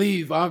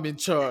 "Leave, I'm in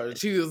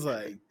charge." He was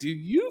like, "Do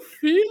you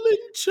feel in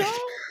charge?"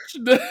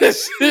 That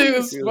shit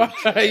was feeling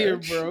fire,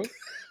 charged, bro.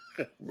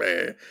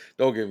 man.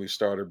 Don't get me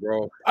started,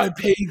 bro. I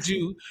paid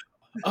you.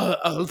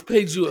 I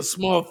paid you a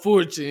small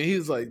fortune. He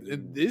was like,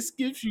 "And this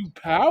gives you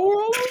power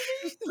over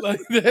me?" Like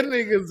that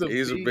nigga's a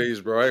He's a beast.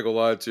 beast, bro. I ain't gonna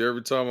lie to you.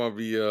 Every time I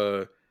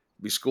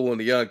be schooling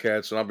the young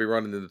cats and I'll be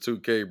running into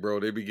 2K, bro,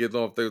 they be getting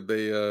off their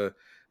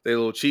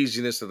little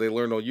cheesiness that they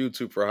learned on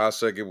YouTube for a hot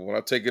second. But when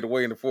I take it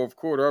away in the fourth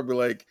quarter, I'll be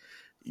like,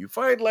 "You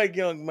fight like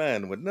young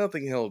man with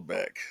nothing held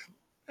back.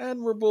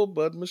 Admirable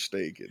but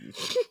mistaken."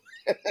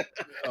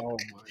 Oh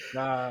my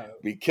god.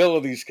 Be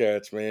killing these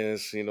cats, man.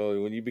 You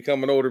know, when you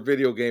become an older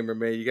video gamer,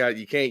 man, you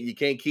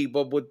can't keep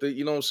up with the,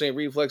 you know what I'm saying,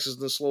 reflexes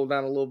and slow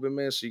down a little bit,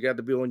 man. So you got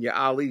to be on your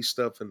Ali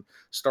stuff and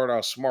start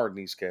out smart in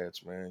these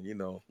cats, man. You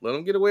know, let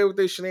them get away with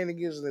their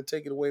shenanigans and then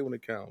take it away when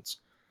it counts.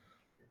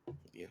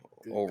 You know,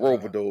 Good or God.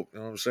 rope-a-dope, you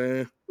know what I'm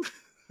saying?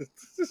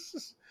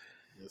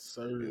 Yes,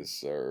 sir. Yes,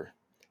 sir.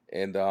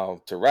 And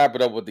to wrap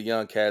it up with the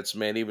young cats,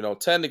 man, even though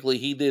technically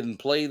he didn't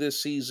play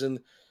this season,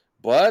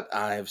 but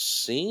I've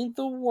seen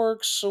the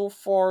work so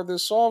far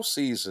this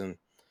offseason.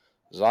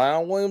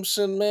 Zion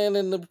Williamson, man,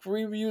 in the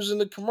previews and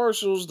the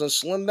commercials, done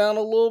slimmed down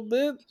a little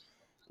bit.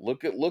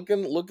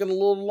 Looking a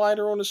little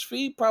lighter on his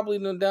feet. Probably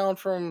done down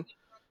from,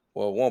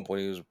 well, at one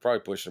point he was probably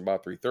pushing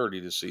about 330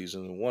 this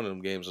season. In one of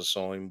them games I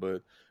saw him,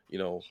 but you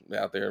know,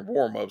 out there in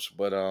warm ups.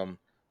 But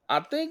I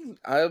think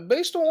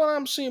based on what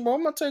I'm seeing, bro,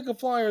 I'm gonna take a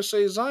flyer and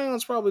say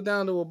Zion's probably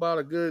down to about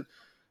a good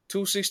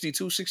 260,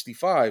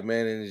 265,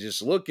 man, and it's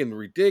just looking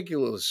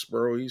ridiculous,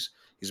 bro. He's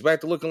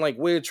back to looking like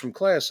Wedge from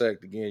Class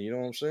Act again. You know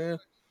what I'm saying?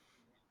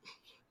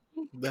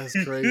 That's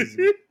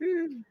crazy.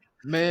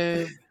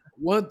 Man,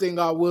 one thing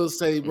I will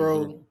say, Hmm.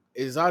 bro,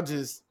 is I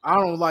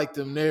don't like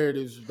them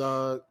narratives,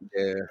 dog.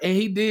 Yeah, And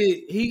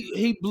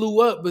he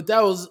blew up, but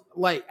that was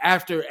like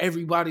after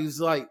everybody's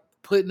like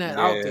putting that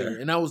out yeah. there,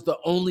 and that was the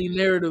only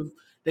narrative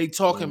they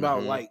talking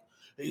about. Hmm. Like,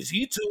 is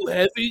he too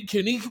heavy?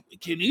 Can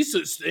he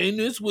sustain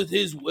this with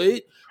his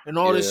weight and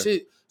all this Yeah.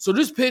 shit? So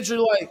this picture,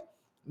 like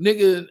a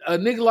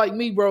nigga like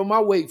me, bro,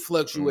 my weight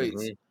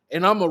fluctuates, Hmm.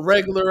 and I'm a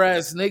regular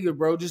ass nigga,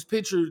 bro. Just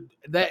picture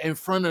that in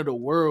front of the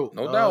world,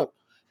 No dog. doubt.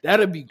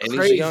 That'd be And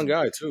he's a young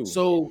crazy. guy too.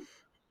 So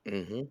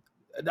Hmm.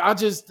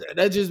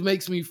 that just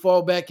makes me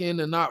fall back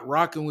into not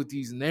rocking with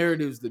these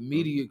narratives the Hmm.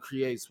 media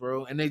creates,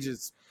 bro. And they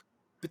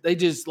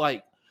just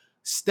like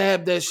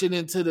stab that shit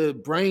into the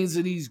brains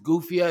of these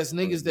goofy ass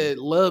niggas Hmm. that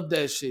love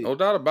that shit. No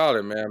doubt about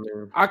it, man. I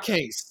mean, I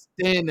can't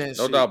stand that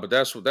no shit. doubt, but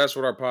that's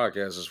what our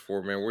podcast is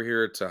for, man. We're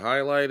here to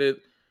highlight it,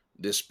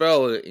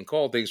 dispel it, and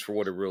call things for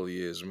what it really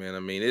is, man.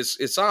 I mean,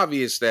 it's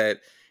obvious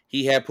that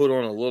he had put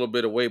on a little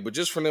bit of weight, but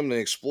just for them to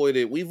exploit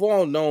it, we've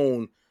all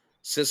known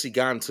since he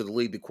got into the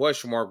league, the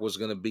question mark was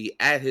going to be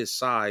at his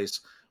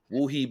size,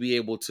 will he be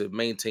able to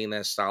maintain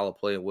that style of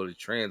play and will it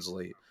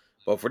translate?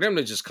 But for them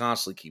to just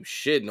constantly keep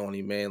shitting on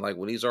him, man, like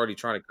when he's already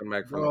trying to come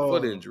back from a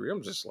foot Bro. injury,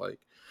 I'm just like,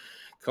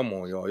 come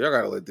on, y'all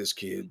gotta let this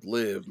kid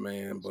live,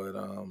 man.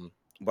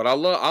 But I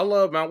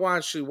love man. I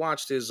actually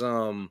watched his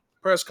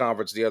press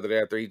conference the other day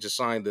after he just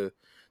signed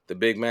the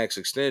Big Max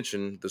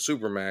extension, the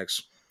Super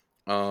Max.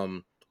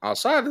 Um,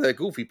 outside of that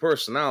goofy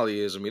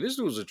personality is, I mean, this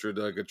dude's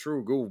like a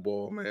true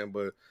goofball, man.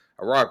 But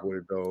I rock with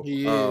it though.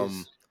 He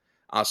is.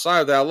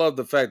 Outside of that, I love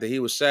the fact that he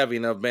was savvy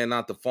enough, man,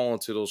 not to fall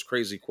into those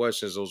crazy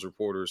questions those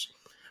reporters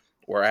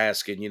were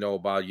asking,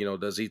 about,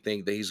 does he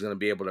think that he's going to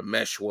be able to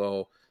mesh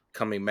well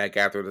coming back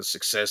after the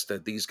success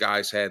that these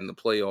guys had in the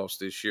playoffs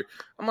this year?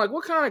 I'm like,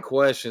 what kind of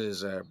question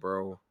is that,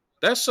 bro?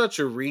 That's such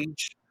a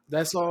reach.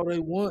 That's all they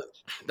want.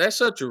 That's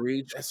such a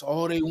reach. That's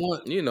all they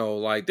want.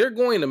 Like they're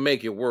going to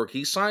make it work.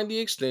 He signed the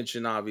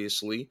extension,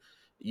 obviously.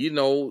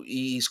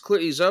 He's clear.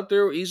 He's up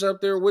there. He's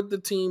up there with the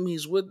team.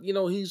 He's with.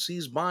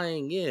 He's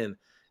buying in.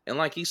 And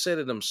like he said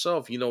it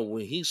himself,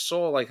 when he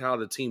saw like how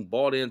the team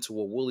bought into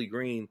what Willie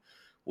Green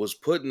was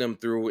putting them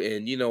through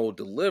and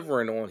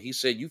delivering on, he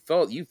said you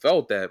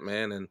felt that,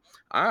 man, and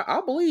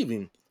I believe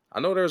him. I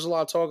know there's a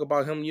lot of talk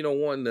about him,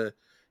 wanting to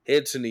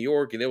head to New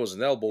York, and it was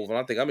an elbow. And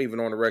I think I'm even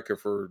on the record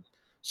for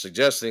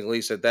suggesting, at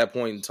least at that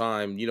point in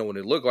time, when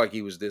it looked like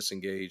he was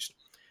disengaged,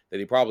 that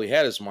he probably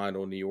had his mind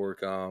on New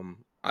York.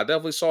 I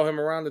definitely saw him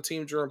around the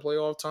team during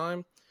playoff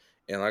time.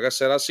 And like I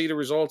said, I see the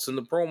results in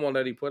the promo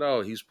that he put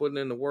out. He's putting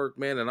in the work,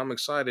 man, and I'm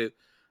excited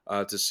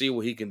to see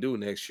what he can do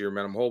next year,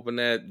 man. I'm hoping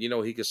that,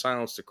 he can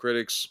silence the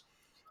critics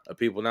of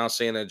people now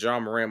saying that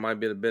John Morant might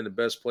be been the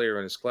best player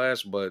in his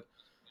class, but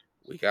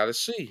we got to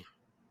see.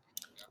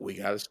 We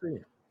got to see.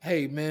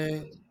 Hey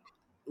man,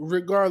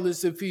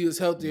 regardless if he is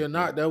healthy or Mhm.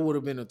 not, that would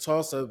have been a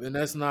toss up, and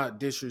that's not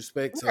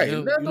disrespect to Right.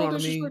 him. That You know no what I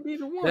mean? disrespect to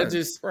either That's one.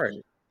 just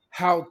Right.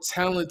 how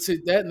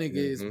talented that nigga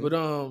is. Hmm. But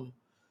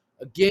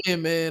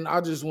again, man,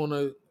 I just want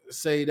to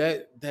say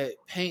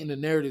that painting the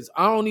narratives.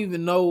 I don't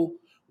even know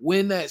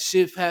when that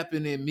shift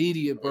happened in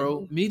media, bro.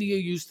 Hmm. Media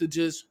used to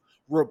just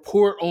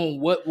report on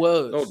what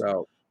No was,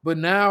 doubt. but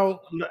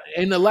now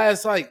in the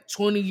last like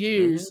 20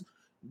 Hmm. years,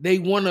 they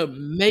want to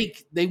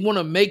make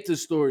the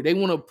story. They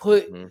want to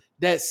put Hmm.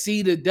 that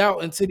seed of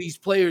doubt into these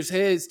players'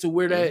 heads to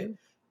where that Hmm.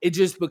 it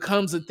just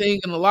becomes a thing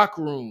in the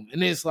locker room.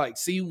 And it's like,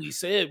 see, we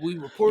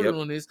reported Yep.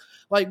 on this.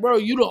 Like, bro,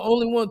 you the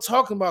only one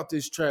talking about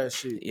this trash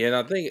shit. Yeah,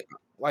 and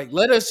Like,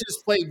 let us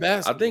just play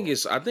I think basketball.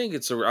 it's I think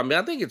it's a I mean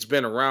I think it's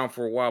been around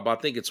for a while, but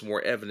I think it's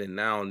more evident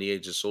now in the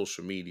age of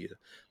social media.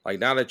 Like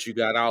now that you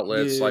got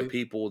outlets like Yeah.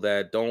 people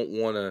that don't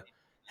want to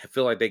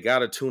feel like they got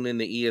to tune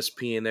into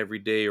ESPN every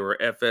day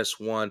or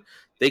FS1,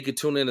 they could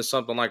tune into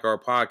something like our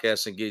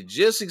podcast and get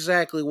just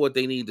exactly what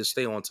they need to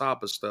stay on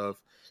top of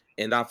stuff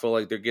and not feel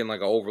like they're getting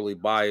like an overly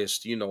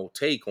biased,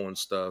 take on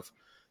stuff.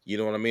 You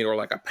know what I mean? Or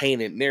like a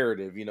painted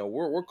narrative.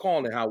 We're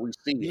calling it how we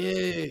see it,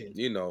 Yeah.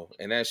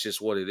 and that's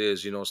just what it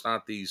is. It's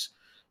not these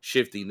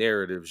shifty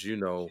narratives,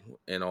 and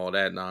all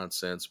that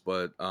nonsense.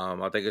 But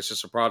I think it's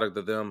just a product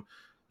of them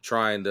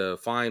trying to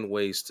find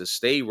ways to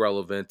stay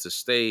relevant, to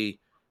stay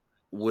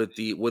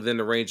within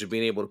the range of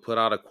being able to put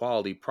out a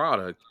quality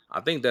product.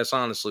 I think that's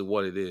honestly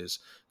what it is.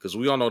 Because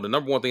we all know the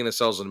number one thing that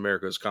sells in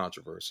America is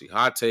controversy,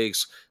 hot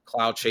takes,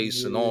 cloud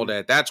chase, and all Yeah.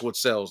 that. That's what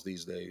sells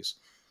these days.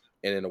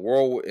 And in the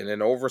world, and in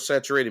the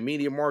oversaturated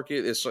media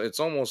market, it's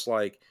almost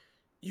like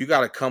you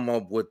got to come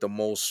up with the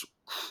most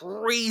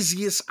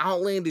craziest,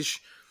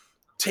 outlandish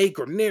take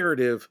or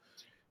narrative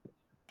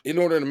in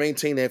order to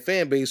maintain that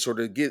fan base or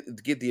to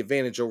get the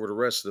advantage over the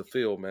rest of the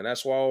field, man.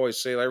 That's why I always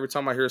say, like, every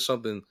time I hear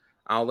something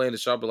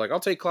outlandish, I'll be like, I'll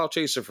take Cloud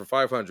Chaser for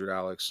 500,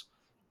 Alex.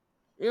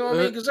 You know what I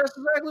mean? Uh, Because that's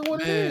exactly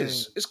what it man,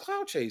 is. It's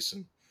cloud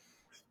chasing.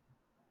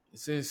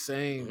 it's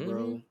insane, Hmm.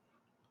 bro.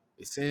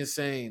 It's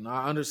insane.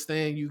 I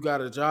understand you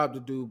got a job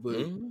to do,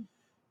 but Hmm.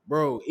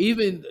 bro,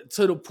 even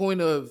to the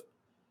point of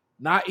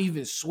not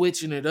even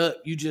switching it up,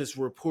 you just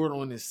report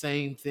on the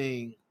same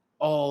thing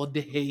all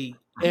day,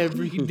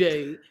 every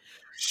day,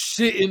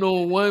 shitting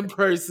on one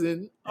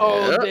person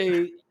all Yeah,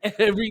 day,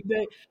 every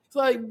day. It's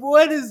like,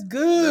 what is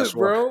that's good,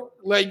 why. bro?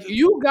 Like,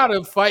 you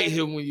gotta fight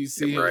him when you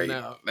see him Right.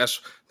 now.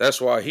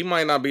 That's why he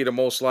might not be the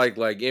most like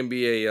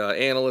NBA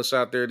analyst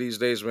out there these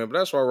days, man. But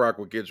that's why I rock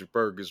with Kendrick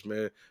Perkins,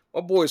 man.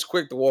 My boy's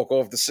quick to walk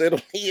off the set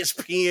on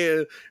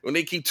ESPN when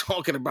they keep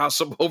talking about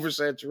some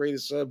oversaturated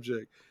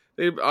subject.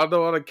 I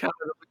know I counted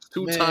at least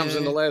two times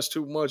in the Man, last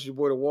 2 months. Your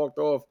boy that walked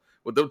off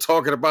with them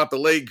talking about the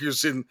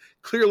Lakers, and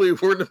clearly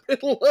we're in the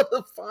middle of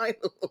the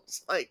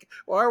finals. Like,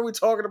 why are we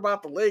talking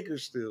about the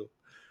Lakers still?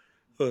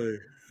 Like,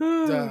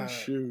 oh, duh.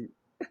 shoot.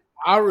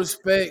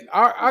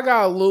 I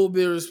got a little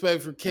bit of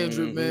respect for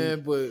Kendrick, Hmm.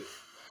 man, but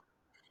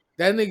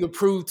that nigga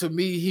proved to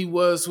me he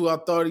was who I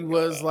thought he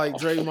was, like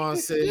Draymond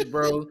said,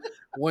 bro.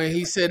 When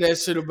he said that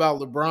shit about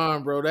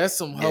LeBron, bro, that's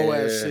some hoe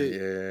ass Yeah, shit.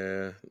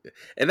 yeah,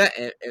 and that,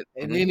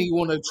 And then mhm, he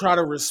want to try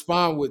to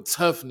respond with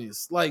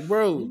toughness. Like,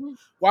 bro, mhm.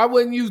 why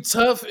wasn't you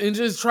tough and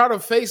just try to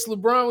face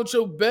LeBron with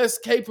your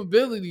best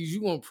capabilities?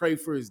 You gonna pray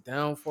for his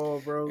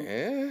downfall, bro?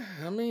 Yeah,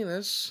 I mean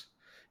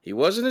he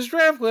wasn't his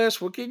draft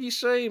class. What can you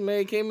say, man?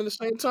 He came in the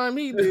same time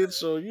he did,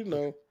 so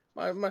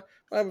might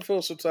have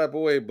feel some type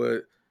of way.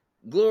 But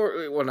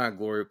glory, well, not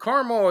glory.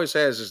 Karma always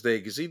has his day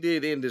because he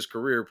did end his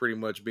career pretty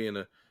much being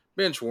a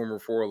bench warmer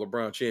for a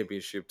LeBron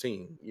championship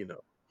team.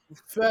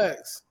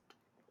 Facts.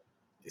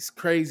 It's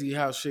crazy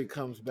how shit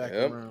comes back Yep,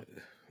 around.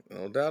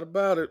 no doubt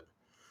about it.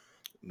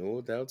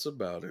 No doubts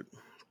about it.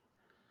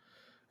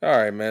 All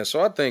right, man.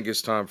 So I think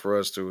it's time for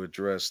us to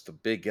address the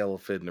big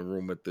elephant in the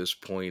room at this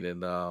point.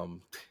 And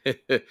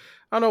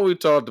I know we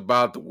talked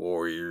about the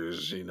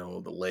Warriors, the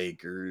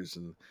Lakers,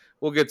 and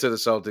we'll get to the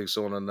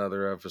Celtics on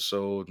another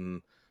episode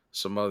and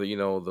some other,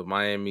 the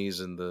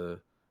Miamis and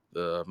the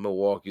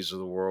Milwaukee's of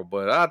the world.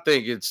 But I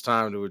think it's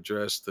time to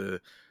address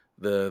the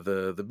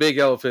big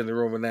elephant in the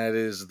room, and that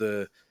is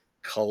the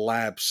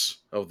collapse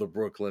of the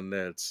Brooklyn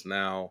Nets.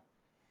 Now,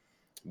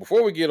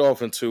 before we get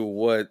off into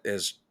what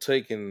has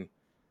taken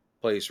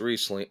place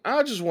recently,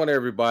 I just want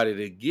everybody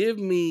to give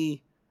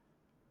me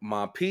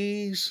my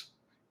peas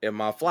and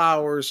my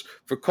flowers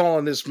for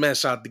calling this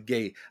mess out the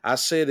gate. I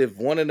said if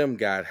one of them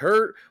got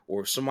hurt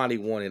or if somebody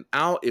wanted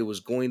out, it was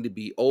going to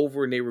be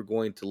over and they were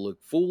going to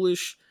look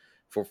foolish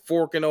for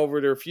forking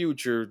over their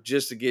future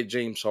just to get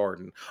James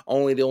Harden.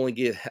 Only to only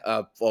get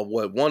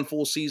one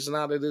full season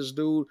out of this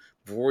dude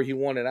before he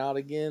wanted out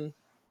again.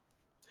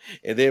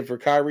 And then for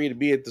Kyrie to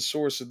be at the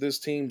source of this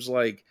team's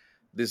like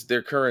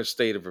their current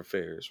state of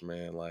affairs,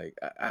 man. Like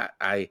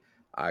I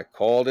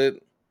called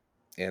it,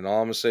 and all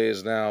I'm gonna say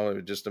is now,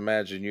 just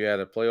imagine you had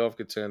a playoff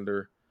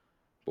contender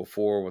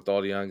before with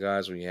all the young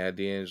guys when you had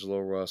D'Angelo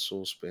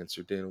Russell,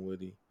 Spencer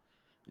Dinwiddie,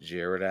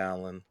 Jared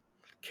Allen,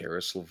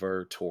 Karis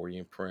LeVert,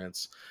 Torian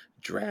Prince,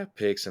 draft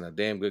picks, and a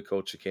damn good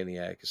coach, Kenny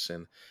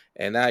Atkinson.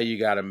 And now you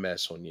got a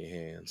mess on your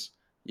hands.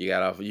 You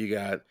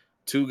got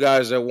two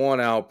guys that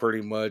want out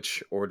pretty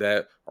much, or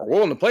that are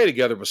willing to play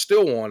together but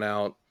still want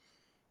out.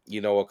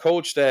 A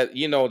coach that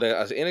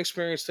that an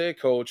inexperienced head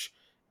coach,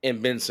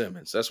 and Ben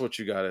Simmons. That's what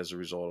you got as a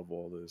result of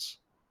all this.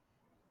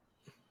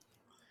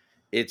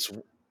 It's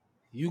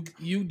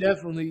You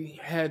definitely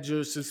had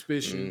your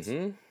suspicions.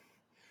 mm-hmm.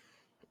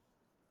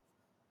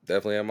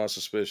 Definitely have my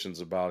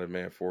suspicions about it,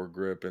 man, for a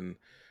grip. And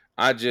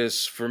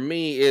for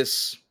me,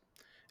 it's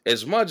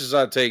as much as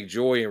I take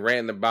joy in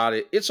ranting about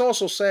it, it's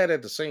also sad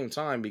at the same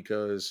time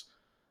because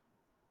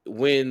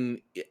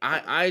when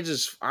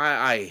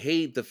I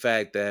hate the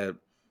fact that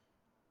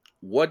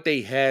what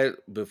they had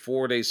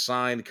before they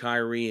signed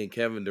Kyrie and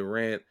Kevin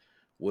Durant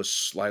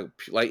was like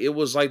it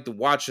was like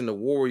watching the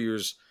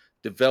Warriors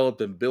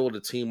develop and build a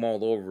team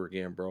all over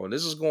again, bro. And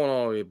this is going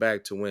all the way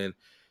back to when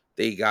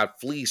they got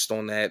fleeced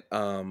on that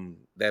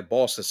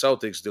Boston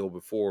Celtics deal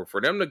before.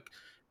 For them to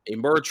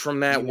emerge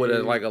from that with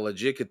a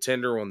legit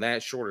contender on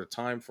that short a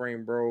time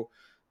frame, bro.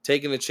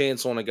 Taking a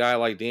chance on a guy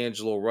like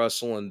D'Angelo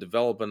Russell and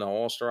developing an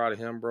all-star out of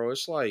him, bro.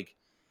 It's like,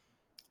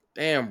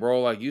 damn,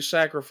 bro, like you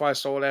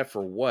sacrificed all that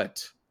for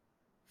what?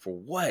 For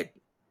what?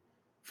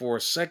 For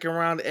a second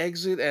round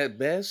exit at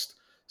best?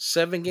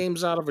 7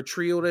 games out of a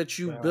trio that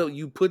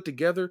you put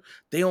together.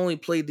 They only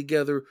played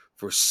together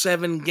for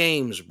 7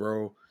 games,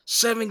 bro.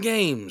 7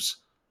 games.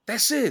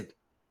 That's it.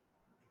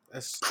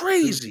 That's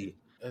crazy.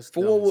 That's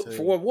for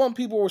what one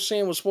people were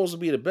saying was supposed to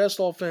be the best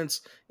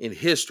offense in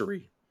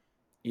history.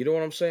 You know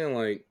what I'm saying?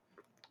 Like,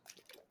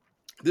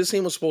 this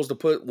team was supposed to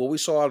put what we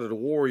saw out of the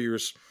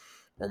Warriors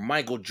or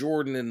Michael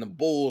Jordan and the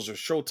Bulls or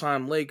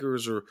Showtime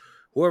Lakers or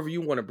whoever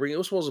you want to bring. It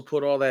was supposed to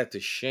put all that to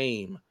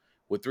shame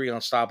with 3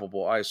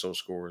 unstoppable ISO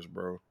scores,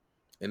 bro.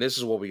 And this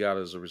is what we got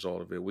as a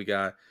result of it. We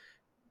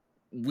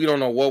don't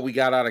know what we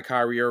got out of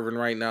Kyrie Irving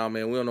right now,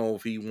 man. We don't know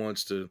if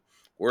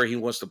where he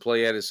wants to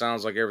play at. It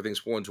sounds like everything's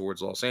pointing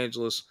towards Los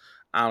Angeles.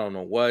 I don't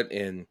know what.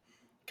 And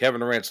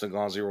Kevin Durant's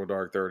gone 0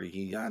 dark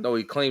 30. I know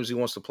he claims he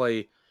wants to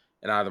play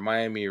in either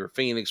Miami or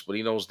Phoenix, but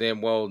he knows damn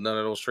well none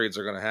of those trades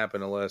are going to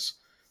happen unless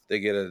they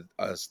get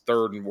a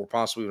third or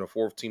possibly even a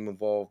 4th team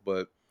involved.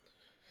 But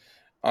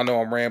I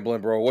know I'm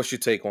rambling, bro. What's your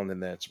take on the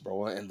Nets,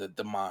 bro, and the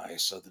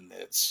demise of the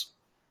Nets?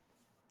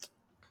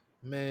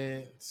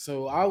 Man,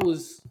 so I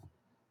was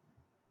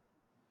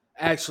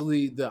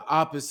actually the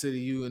opposite of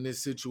you in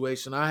this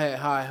situation. I had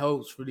high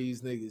hopes for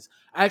these niggas.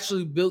 I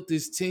actually built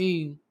this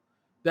team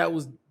that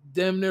was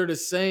damn near the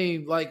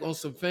same, like on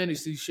some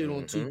fantasy shit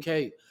on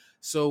 2K.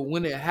 So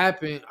when it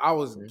happened, I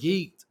was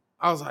geeked.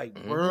 I was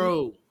like,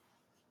 bro,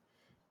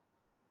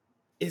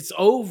 it's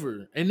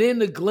over. And then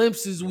the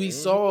glimpses we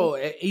saw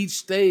at each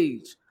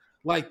stage,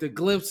 like the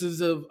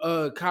glimpses of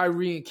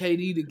Kyrie and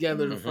KD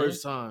together the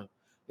first time.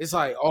 It's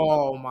like,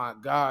 oh my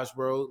gosh,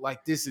 bro,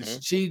 like this is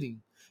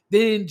cheating.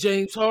 Then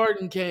James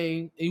Harden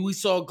came and we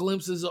saw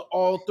glimpses of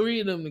all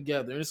 3 of them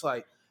together. And it's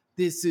like,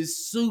 this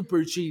is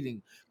super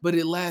cheating. But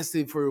it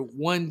lasted for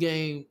 1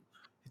 game,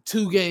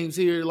 2 games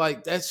here.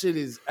 Like that shit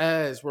is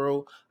ass,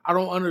 bro. I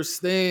don't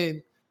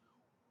understand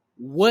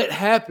what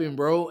happened,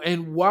 bro,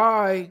 and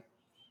why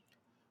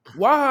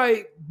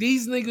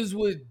these niggas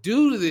would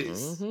do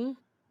this.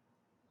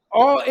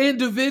 All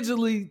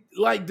individually,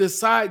 like,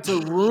 decide to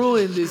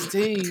ruin this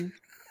team.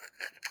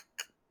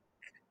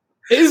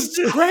 It's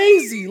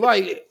crazy.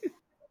 Like,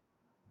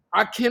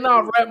 I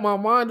cannot wrap my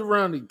mind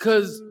around it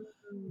because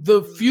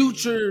the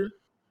future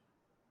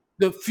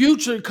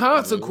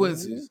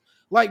consequences.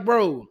 Like,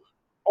 bro,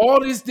 all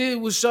this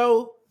did was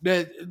show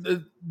that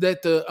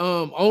the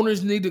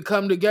owners need to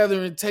come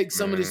together and take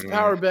some of this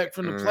power back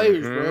from the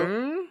players,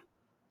 bro.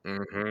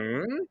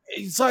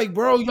 It's like,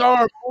 bro,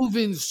 y'all are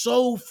moving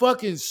so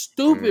fucking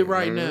stupid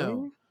right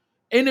now.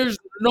 And there's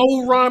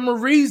no rhyme or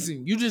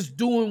reason. You just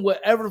doing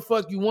whatever the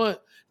fuck you want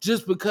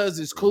just because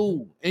it's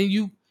cool. And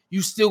you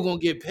still gonna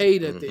get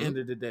paid at the end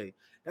of the day.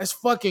 That's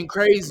fucking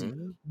crazy.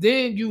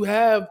 Then you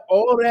have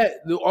all that.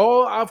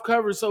 All I've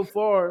covered so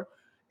far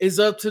is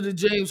up to the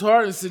James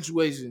Harden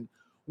situation.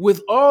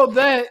 With all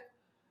that,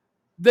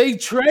 they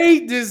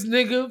trade this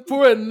nigga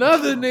for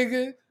another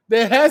nigga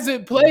that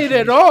hasn't played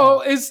at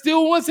all and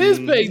still wants his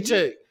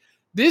paycheck.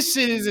 This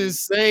shit is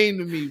insane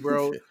to me,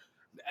 bro.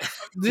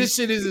 This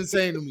shit is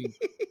insane to me.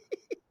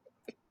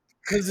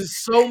 Because there's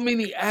so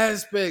many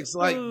aspects.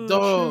 Like,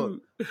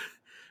 dog.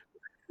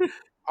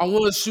 I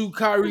want to shoot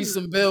Kyrie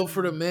some bail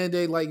for the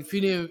mandate. Like, if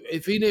he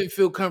didn't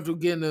feel comfortable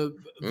getting a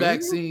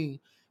vaccine,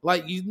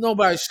 like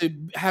nobody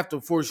should have to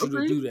force you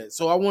to do that.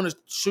 So I want to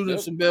shoot him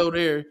some bail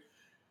there.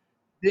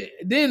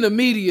 Then the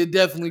media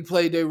definitely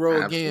played their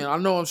role again. I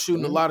know I'm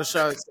shooting a lot of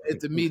shots at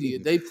the media.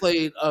 They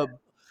played at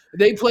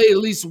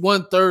least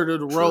 1/3 of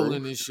the role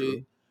in this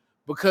shit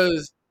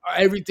because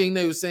everything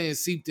they were saying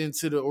seeped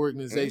into the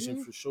organization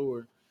Mm-hmm. for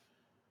sure.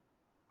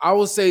 I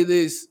will say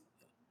this: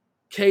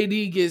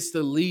 KD gets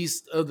the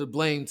least of the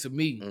blame to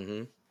me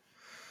Mm-hmm.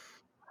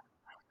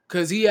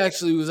 because he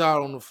actually was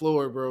out on the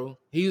floor, bro.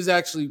 He was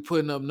actually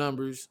putting up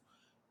numbers.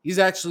 He's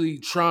actually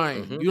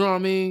trying. Mm-hmm. You know what I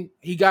mean?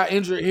 He got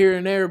injured here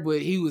and there,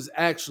 but he was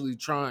actually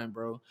trying,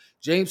 bro.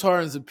 James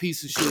Harden's a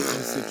piece of shit in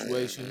this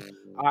situation.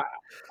 I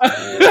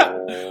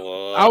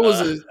I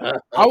was a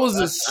I was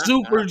a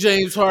super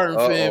James Harden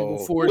fan Uh-oh.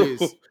 before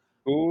this.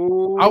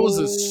 I was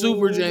a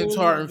super James Ooh,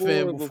 Harden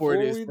fan boy, before before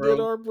this, we did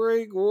bro. our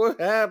break, what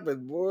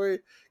happened, boy?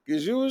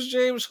 Because you was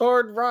James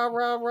Harden, rah,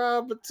 rah, rah,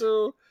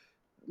 until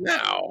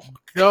now.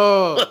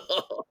 Dog.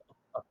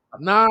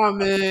 Nah,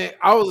 man.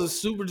 I was a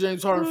super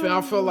James Harden fan.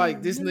 I felt Oh,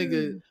 like this nigga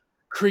man.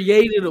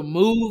 created a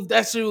move.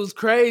 That shit was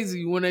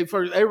crazy when they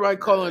first everybody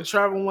calling it Man.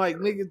 travel. I'm like,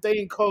 nigga, they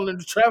ain't calling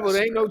it travel.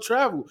 They ain't no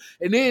travel.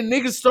 And then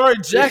niggas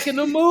started jacking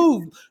the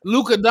move.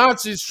 Luka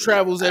Doncic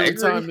travels I every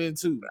agree. time in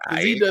too.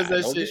 Because he does I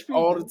that don't shit dispute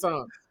all the that.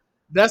 time.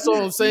 That's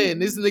all I'm saying.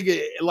 This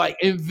nigga like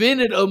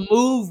invented a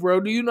move, bro.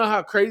 Do you know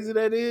how crazy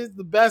that is?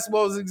 The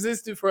basketball has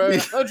existed for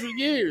 100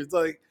 years.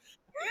 Like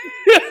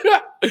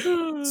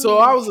so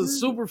I was a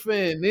super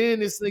fan. Then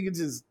this nigga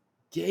just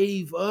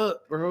gave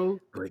up, bro.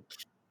 But,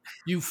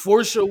 You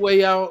force your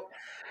way out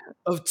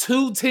of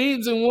two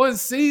teams in one but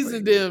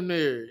season, damn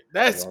near. well,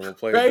 That's I'm gonna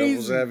play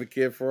devil's crazy.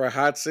 advocate for a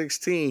hot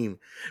 16.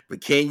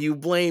 But can you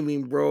blame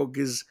him, bro?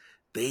 Because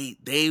the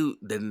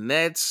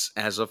Nets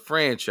as a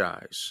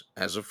franchise,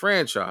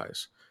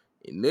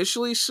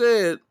 initially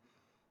said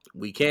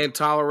we can't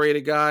tolerate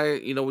a guy,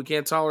 we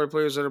can't tolerate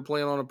players that are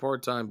playing on a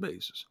part-time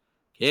basis.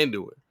 Can't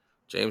do it.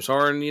 James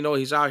Harden,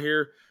 he's out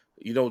here,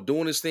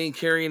 doing his thing,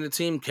 carrying the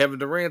team. Kevin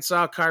Durant's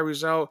out,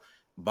 Kyrie's out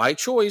by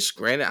choice.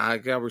 Granted, I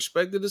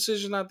respect the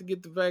decision not to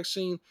get the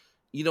vaccine,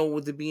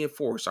 with it being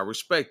forced. I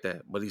respect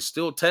that. But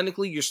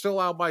you're still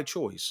out by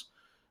choice.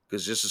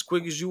 Because just as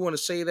quick as you want to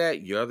say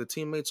that, your other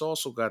teammates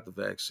also got the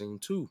vaccine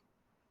too.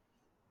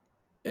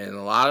 And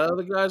a lot of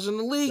other guys in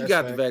the league That's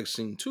got the fact.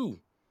 vaccine too.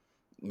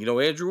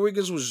 Andrew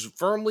Wiggins was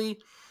firmly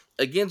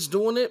against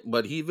doing it,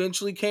 but he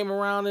eventually came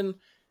around and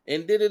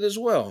did it as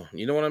well.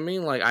 You know what I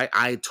mean? Like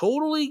I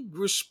totally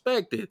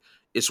respect it.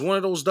 It's one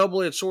of those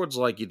double-edged swords,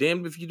 like you're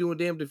damned if you do and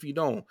damned if you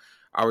don't.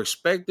 I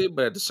respect it,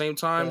 but at the same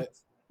time,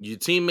 Facts. your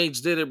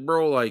teammates did it,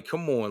 bro. Like,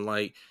 come on.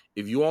 Like,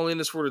 if you all in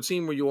this for the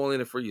team or you all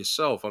in it for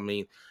yourself, I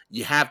mean,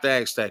 you have to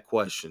ask that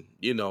question,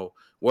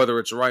 whether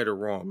it's right or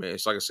wrong, man.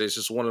 It's like I said, it's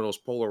just one of those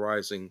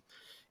polarizing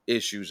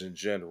issues in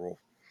general.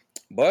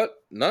 But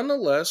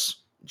nonetheless,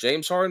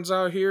 James Harden's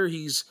out here.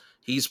 He's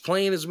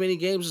playing as many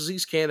games as he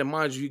can, and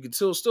mind you, you can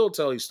still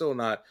tell he's still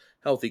not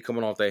healthy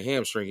coming off that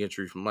hamstring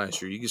injury from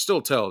last year. You can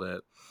still tell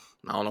that.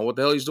 I don't know what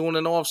the hell he's doing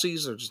in the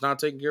offseason, or just not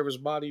taking care of his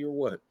body or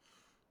what.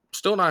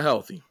 Still not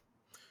healthy.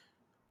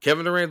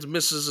 Kevin Durant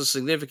misses a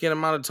significant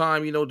amount of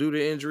time, due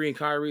to injury, and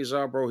Kyrie's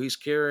out, bro. He's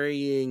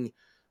carrying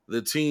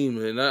the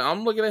team, and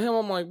I'm looking at him.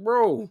 I'm like,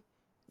 bro,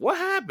 what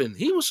happened?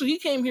 He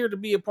came here to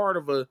be a part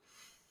of a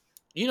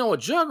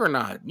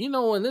juggernaut,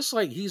 and it's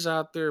like he's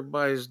out there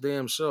by his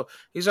damn self.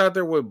 He's out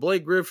there with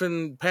Blake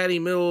Griffin, Patty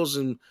Mills,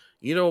 and,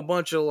 a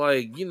bunch of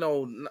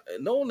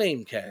no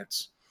name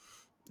cats.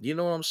 You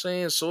know what I'm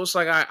saying? So it's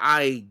like,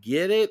 I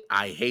get it.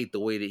 I hate the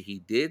way that he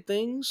did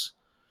things,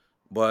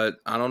 but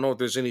I don't know if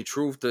there's any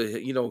truth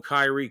to,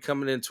 Kyrie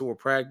coming into a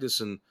practice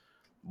and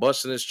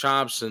busting his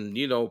chops and,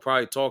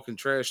 probably talking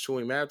trash to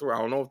him after. I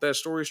don't know if that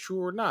story is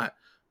true or not.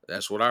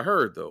 That's what I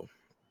heard, though.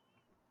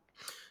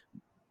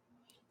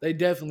 They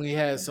definitely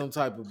had some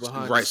type of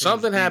behind the Right. scenes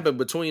Something beef. happened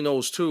between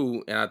those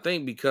two. And I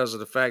think because of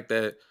the fact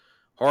that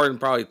Harden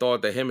probably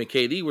thought that him and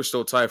KD were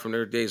still tied from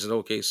their days in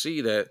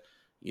OKC, that,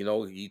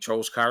 he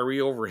chose Kyrie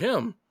over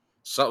him.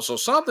 So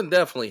something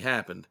definitely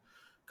happened.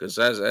 Because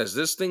as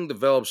this thing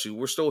develops,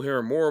 we're still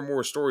hearing more and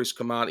more stories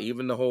come out.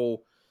 Even the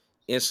whole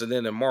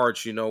incident in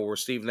March, where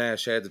Steve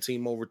Nash had the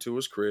team over to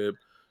his crib.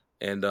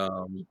 And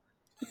and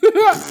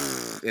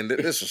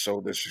this is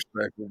so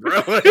disrespectful,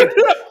 bro.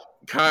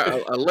 Nah,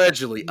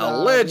 man.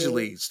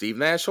 Allegedly, Steve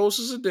Nash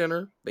hosts a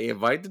dinner. They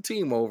invite the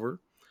team over,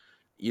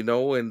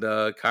 and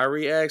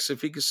Kyrie asks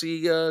if he could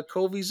see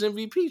Kobe's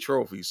MVP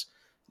trophies.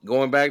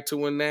 Going back to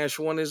when Nash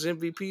won his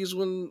MVPs,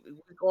 when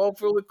we all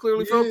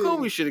clearly felt Yeah.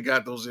 Kobe should have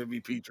got those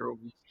MVP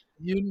trophies.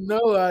 You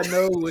know I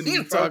know what You you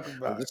know, talk I'm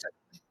about. just,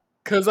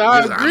 Cause I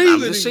agree I'm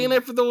with just saying him.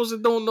 that for those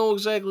that don't know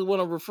exactly what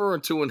I'm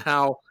referring to and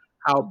how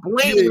Yeah,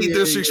 blatantly yeah, yeah, yeah.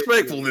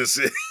 disrespectful this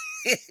is.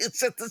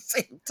 It's at the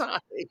same time.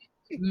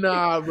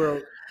 Nah,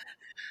 bro.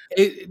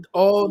 It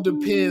all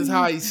depends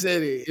how he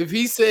said it. If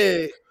he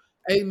said,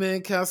 "Hey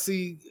man, can I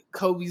see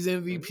Kobe's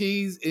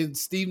MVPs?" and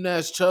Steve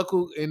Nash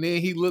chuckled, and then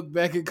he looked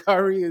back at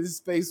Kyrie and his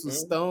face was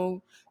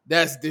stone,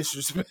 that's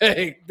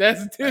disrespect.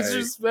 That's Hey.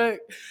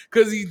 disrespect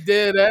because he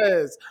dead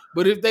ass.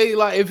 But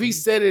if he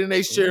said it and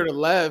they Mhm. shared a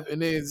laugh,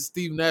 and then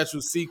Steve Nash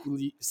was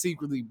secretly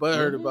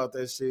butthurt Mhm. about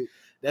that shit,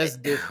 that's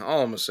different.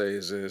 All I'm gonna say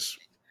is this: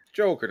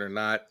 joking or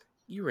not,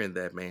 you're in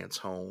that man's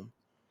home.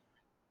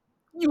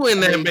 You in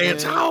that Hey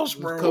man's man, house,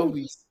 it was bro.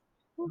 Kobe's.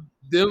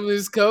 Them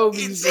is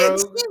Kobe's, bro.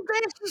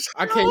 That's his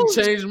I can't house,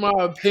 change my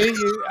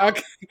opinion.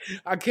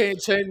 I can't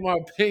change my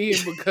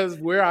opinion because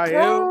where I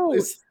am bro.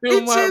 is still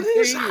It's my in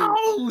his opinion.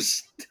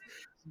 house.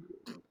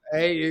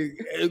 Hey,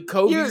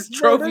 You, Kobe's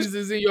bro, this trophies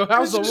is in your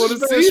house. this I want is to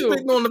man see them.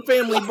 spitting on the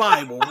family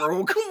Bible,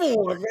 bro. Come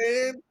on,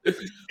 man.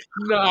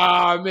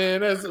 Nah,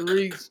 man, that's a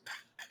reach.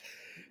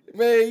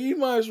 Man, you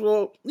might as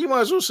well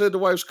say the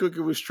wife's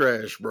cooking was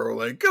trash, bro.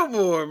 Like, come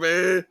on,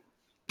 man.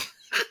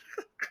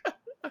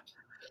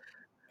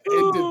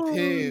 It Oh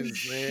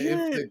depends, man.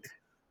 If shit. the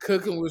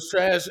cooking was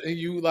trash and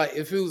you like,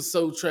 if it was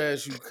so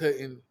trash, you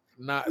couldn't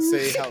not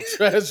say how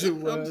trash it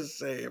I'm was. just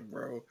saying,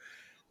 bro.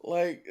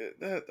 Like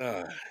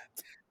that.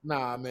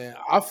 Nah, man.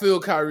 I feel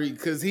Kyrie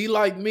because he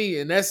like me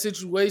in that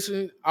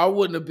situation. I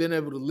wouldn't have been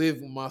able to live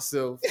with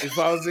myself if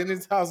I was in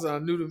his house and I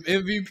knew them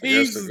I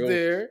guess MVPs to was go.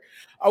 there.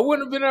 I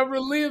wouldn't have been able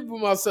to live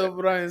with myself,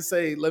 but I didn't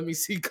say, "Let me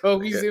see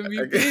Kobe's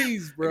I guess,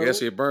 MVPs, I guess bro."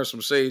 he burned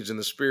some sage in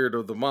the spirit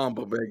of the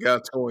Mamba man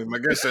got to him. I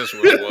guess that's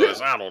what it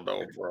was. I don't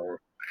know, bro.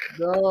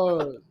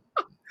 Dog,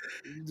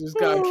 you just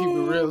gotta keep it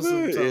Oh real man,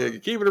 sometimes. yeah,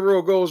 keeping it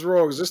real goes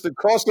wrong. Is this the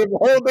cost of the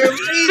whole damn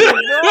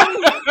season, bro?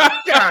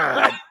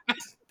 God,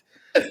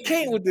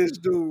 can't with this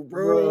dude,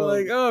 bro. Bro,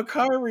 Like, oh,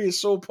 Kyrie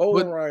is so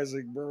but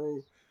polarizing, bro.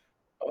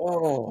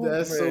 Oh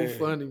that's so man.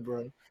 funny,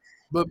 bro.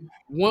 But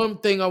one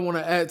thing I want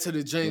to add to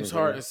the James Mm-hmm.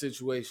 Harden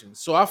situation.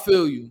 So I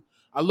feel you.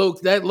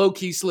 That low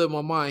key slipped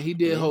my mind. He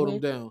did hold Mm-hmm. him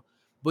down.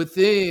 But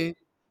then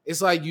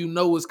it's like you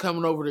know what's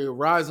coming over the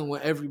horizon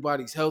when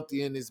everybody's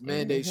healthy and this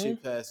mandate Mm-hmm.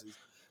 shit passes.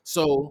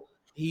 So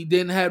he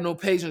didn't have no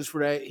patience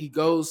for that. He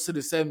goes to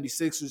the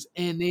 76ers.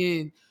 And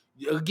then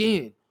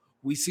again,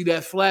 we see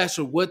that flash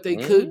of what they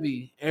could Mm-hmm.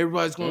 be.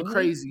 Everybody's going Mm-hmm.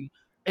 crazy.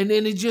 And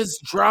then it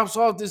just drops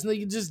off. This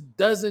nigga just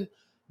doesn't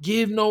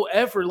give no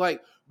effort.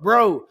 Like,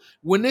 bro,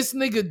 when this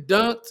nigga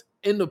dunked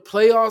in the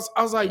playoffs,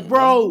 I was like, Mm-hmm.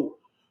 bro,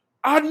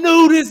 I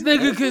knew this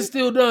nigga could Mm-hmm.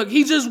 still dunk.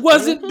 He just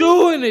wasn't Mm-hmm.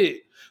 doing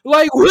it.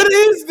 Like, what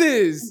is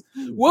this?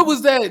 What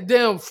was that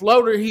damn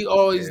floater he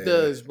always Yeah,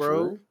 does,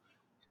 bro? true.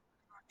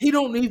 He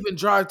don't even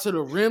drive to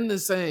the rim the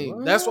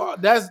same. That's Well, why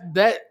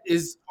that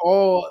is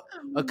all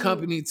I mean,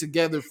 accompanied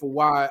together for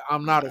why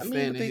I'm not a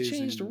fan but of they his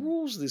changed the anymore.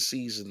 rules this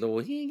season though.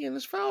 He ain't getting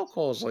his foul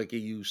calls like he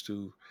used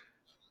to.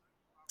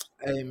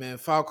 Hey man,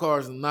 foul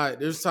cars and night.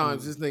 There's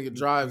times this nigga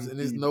drives and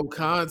there's no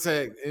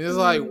contact, and it's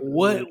like,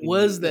 what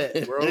was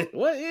that, bro?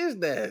 What is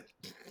that?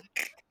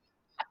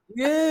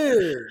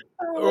 Yeah.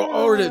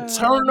 Or the Oh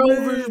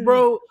turnovers, man.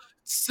 bro.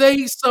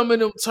 Say some of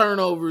them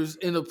turnovers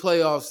in the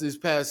playoffs this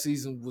past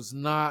season was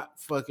not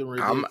fucking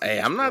ridiculous,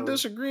 I'm not bro.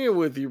 disagreeing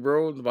with you,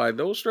 bro. By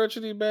no stretch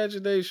of the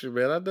imagination,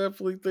 man. I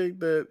definitely think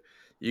that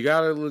you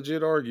got a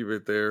legit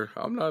argument there.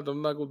 I'm not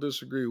gonna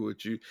disagree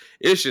with you.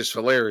 It's just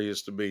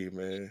hilarious to me,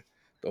 man.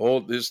 The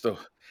whole this the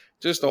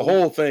just the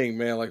whole thing,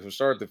 man, like from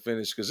start to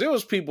finish. Cause there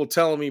was people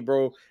telling me,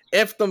 bro,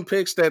 F them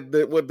picks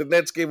that what the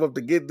Nets gave up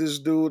to get this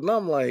dude. And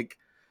I'm like,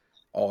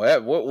 oh,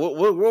 that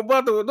what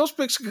about those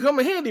picks can come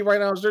in handy right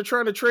now as they're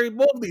trying to trade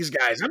both these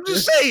guys. I'm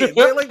just saying,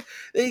 man. Like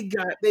they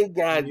got then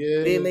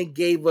Yeah, they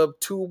gave up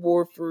two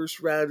more first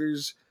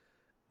rounders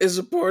as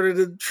a part of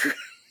the trade.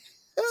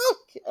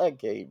 I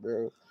can't,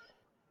 bro.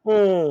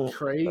 Oh,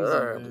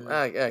 crazy, man.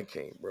 I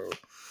can't, bro.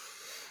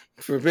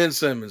 For Ben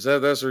Simmons,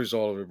 that's the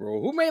result of it,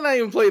 bro. Who may not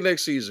even play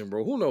next season,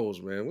 bro. Who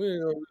knows, man? We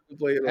ain't gonna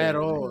play it At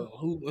all, bro. all.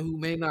 Who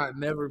may not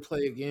never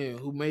play again,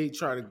 who may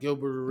try to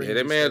Gilbert Yeah,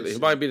 that Arenas man, that he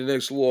might shit. be the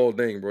next Luol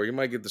Deng, bro. You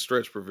might get the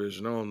stretch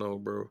provision. I don't know,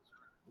 bro.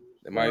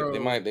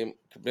 Bro.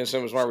 Ben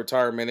Simmons might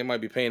retire, man. They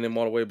might be paying him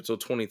all the way up until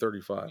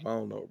 2035. I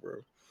don't know,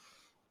 bro.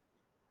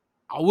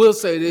 I will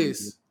say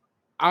this.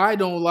 I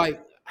don't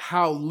like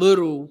how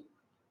little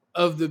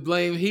of the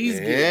blame he's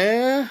getting.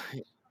 Yeah,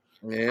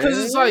 Cause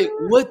yeah. it's like,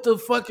 what the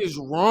fuck is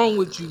wrong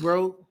with you,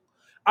 bro?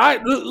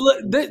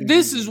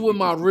 This is what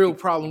my real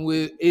problem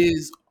with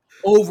is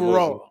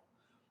What's it? overall.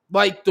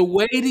 Like the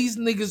way these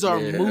niggas are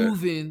Yeah.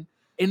 moving,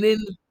 and then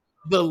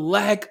the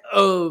lack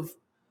of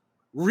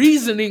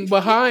reasoning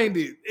behind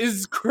it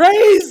is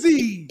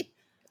crazy.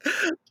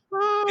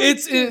 Oh,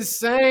 It's shit.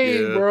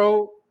 insane, Yeah,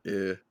 bro.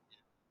 yeah.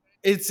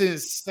 It's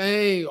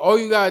insane. All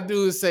you gotta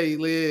do is say,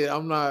 "Lid,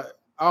 I'm not.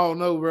 I don't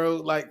know, bro.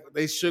 Like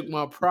they shook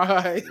my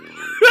pride."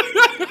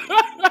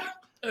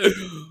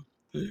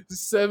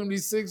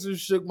 76ers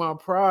shook my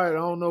pride. I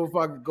don't know if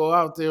I could go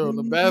out there on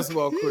the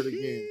basketball court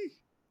again.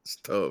 It's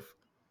tough.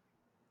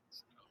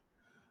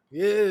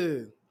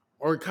 Yeah.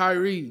 Or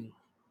Kyrie.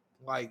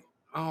 Like,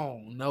 I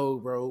don't know,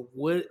 bro.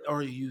 What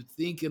are you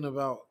thinking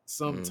about Hmm.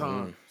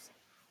 sometimes?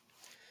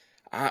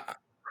 I.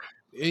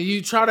 And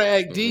you try to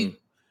act Hmm. deep,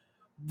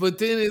 but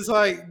then it's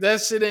like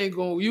that shit ain't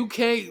going. You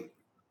can't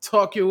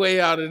talk your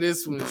way out of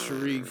this one,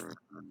 Sharif.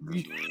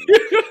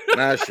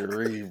 Not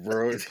Sharif,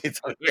 bro. He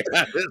talking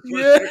about this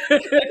Yeah, one.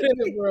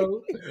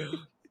 bro.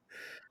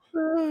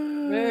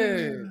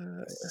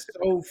 Man,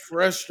 so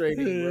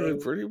frustrating, bro.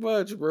 Pretty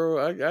much, bro.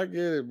 I get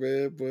it,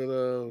 man.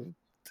 But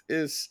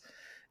it's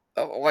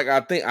like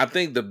I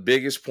think the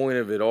biggest point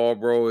of it all,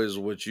 bro, is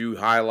what you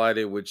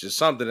highlighted, which is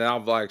something that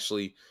I've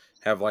actually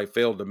have like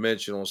failed to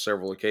mention on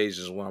several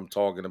occasions when I'm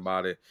talking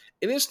about it.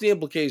 And it's the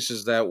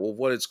implications that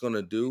what it's going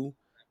to do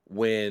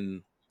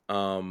when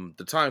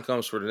the time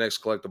comes for the next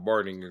collective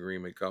bargaining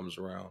agreement comes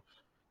around.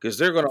 Because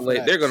they're gonna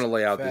Facts.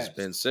 lay out this Facts.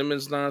 Ben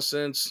Simmons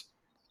nonsense,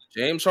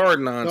 James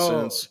Harden Dog.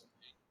 nonsense,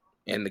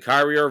 and the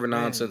Kyrie Irving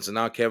Man. nonsense, and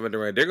now Kevin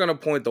Durant. They're gonna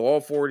point to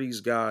all four of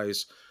these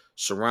guys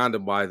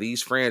surrounded by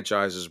these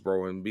franchises,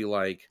 bro, and be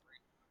like,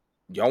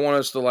 y'all want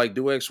us to like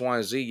do X, Y,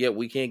 and Z, yet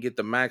we can't get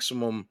the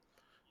maximum.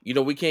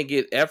 We can't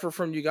get effort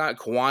from you guys.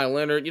 Kawhi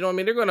Leonard, you know what I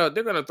mean?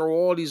 They're gonna throw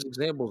all these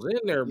examples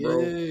in there,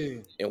 bro. Yeah.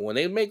 And when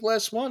they make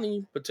less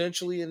money,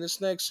 potentially in this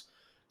next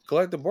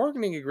collective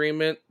bargaining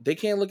agreement, they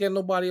can't look at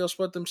nobody else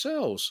but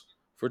themselves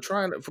for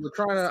trying to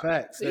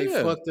Facts. They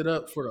yeah. fucked it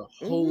up for the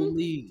Hmm. whole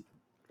league.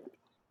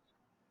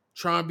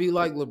 Trying to be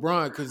like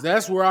LeBron, because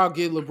that's where I'll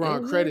give LeBron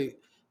Hmm. credit.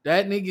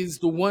 That nigga's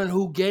the one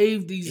who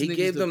gave these He niggas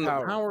gave the them the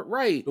power. power,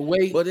 right? The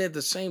way But at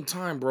the same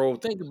time, bro,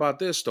 think about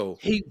this though.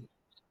 he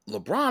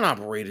LeBron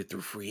operated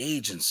through free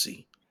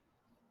agency.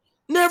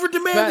 Never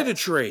demanded a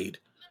facts trade.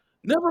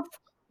 Never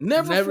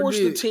never never forced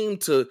the did. team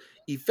to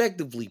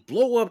effectively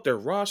blow up their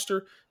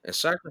roster and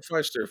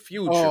sacrifice their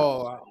future.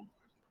 Oh,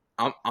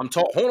 I'm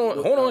talking. Hold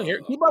on here.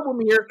 Keep up with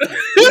me here. uh,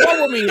 Keep up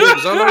with me here,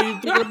 because I know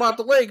you're thinking about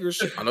the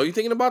Lakers. I know you're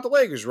thinking about the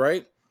Lakers,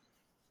 right?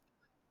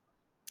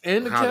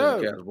 and the How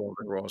did the Cavs Cavs blow up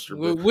their roster,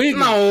 bro? with Wiggins.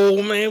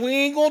 No, man, we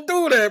ain't gonna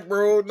do that,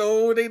 bro.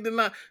 No, they did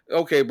not.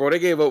 Okay, bro, they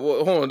gave up.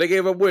 Hold on, they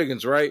gave up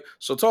Wiggins, right?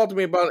 So talk to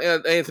me about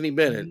Anthony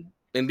Bennett Mhm.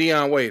 and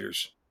Deion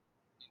Waiters.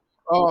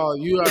 Oh,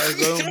 you are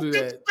don't do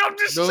that. I'm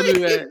just Don't do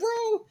saying, that.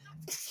 bro.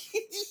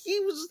 He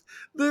was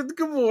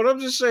come on. I'm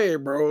just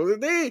saying, bro.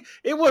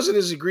 It wasn't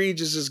as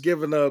egregious as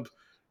giving up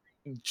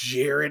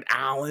Jared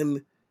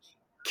Allen,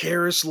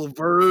 Karis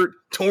LeVert,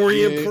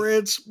 Torian Yeah,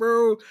 Prince,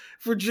 bro,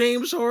 for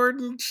James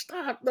Harden.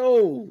 Stop,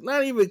 no,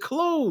 not even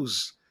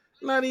close.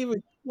 Not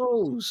even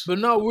close. but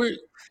no,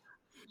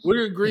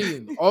 we're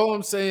agreeing. All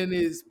I'm saying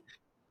is,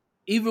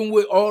 even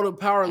with all the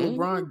power Mm-hmm,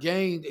 LeBron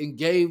gained and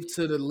gave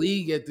to the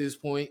league at this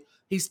point,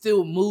 he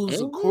still moves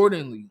mm-hmm.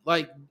 accordingly.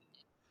 Like,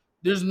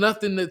 there's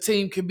nothing the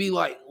team can be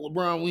like,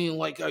 LeBron, we didn't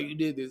like how you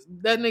did this.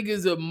 That nigga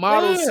is a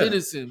model Yeah,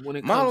 citizen when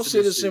it model comes to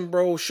this shit. citizen,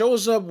 bro,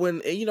 shows up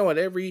when at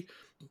every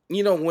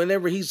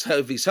whenever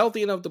if he's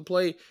healthy enough to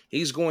play,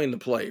 he's going to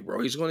play, bro.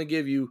 He's going to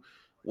give you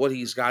what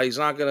he's got. He's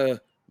not going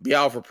to be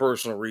out for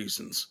personal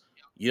reasons.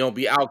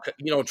 Be out,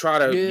 try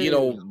to,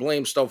 Yeah,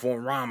 blame stuff on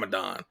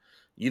Ramadan.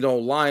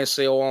 Lie and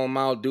say, oh, I'm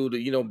out due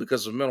to,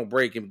 because of mental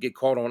break and get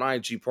caught on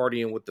IG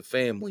partying with the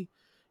family.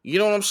 You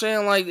know what I'm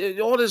saying? Like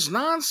all this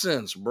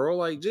nonsense, bro.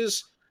 Like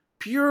just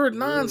pure yeah.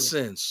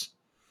 nonsense.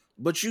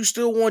 But you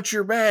still want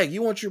your bag.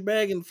 You want your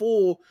bag in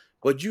full,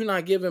 but you're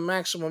not giving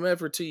maximum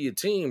effort to your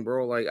team,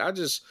 bro. Like I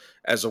just,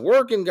 as a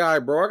working guy,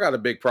 bro, I got a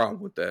big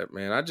problem with that,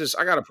 man. I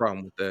got a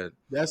problem with that.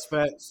 That's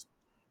facts.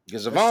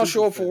 Because if That's I don't super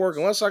show up for work,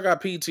 facts. unless I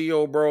got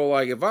PTO, bro,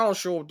 like if I don't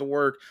show up to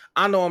work,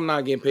 I know I'm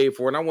not getting paid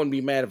for it. And I wouldn't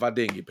be mad if I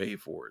didn't get paid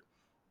for it.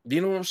 Do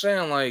you know what I'm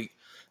saying? Like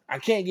I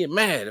can't get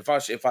mad if I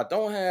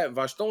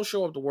don't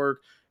show up to work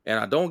and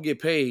I don't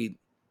get paid,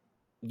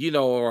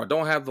 or I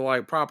don't have the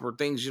like proper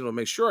things,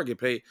 make sure I get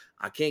paid.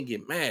 I can't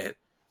get mad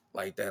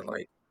like that.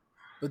 Like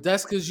But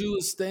that's because you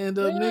a stand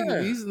up nigga.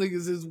 yeah. These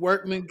niggas is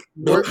workman's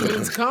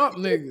comp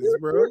niggas,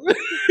 bro.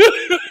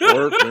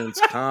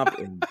 Workman's comp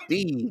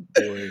indeed,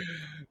 boy.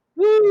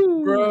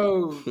 Woo.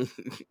 Bro.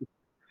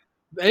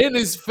 And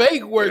it's fake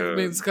Yeah,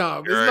 workman's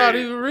comp. It's not right.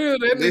 even real.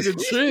 That nigga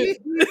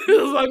tripped.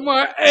 It was like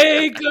my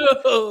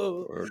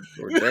ankle.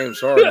 or James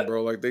Harden,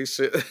 bro. Like they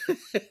said,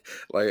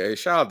 like hey,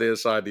 shout out to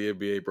inside the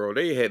NBA, bro.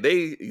 They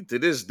to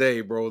this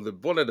day, bro.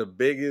 One of the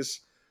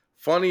biggest,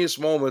 funniest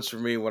moments for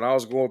me when I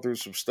was going through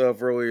some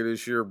stuff earlier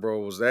this year, bro,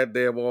 was that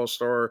damn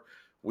All-Star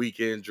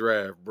weekend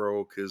draft,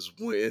 bro. Because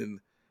when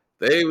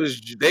they was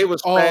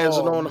spazzing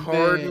Oh on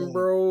Harden, man.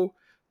 bro,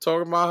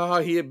 talking about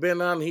how he had been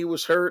on, he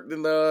was hurt,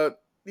 and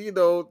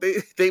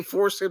they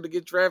forced him to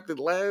get drafted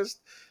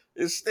last.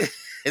 Instead,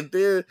 and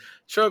then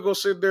Chuck will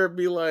sit there and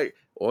be like,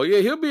 "Oh yeah,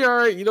 he'll be all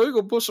right. He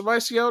gonna put some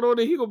icy out on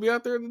it. He gonna be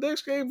out there in the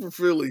next game for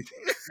Philly."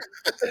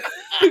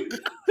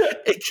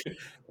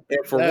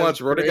 And for That's once,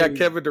 bro, they got crazy.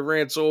 Kevin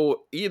Durant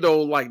so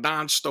like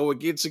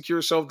non-stoic,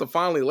 insecure self to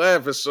finally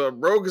laugh at something,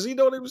 bro, because he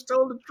know they was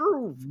telling the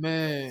truth.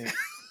 Man.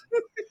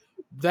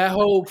 That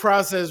whole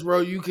process,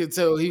 bro, you could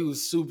tell he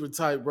was super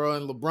tight, bro.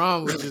 And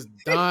LeBron was just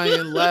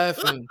dying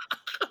laughing.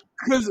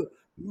 Because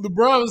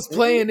LeBron was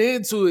playing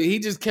into it. He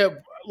just kept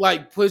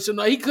like pushing.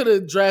 He could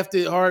have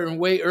drafted Harden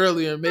way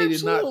earlier and made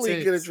it not Absolutely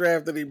could have tense.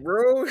 drafted him,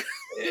 bro.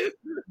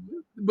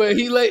 But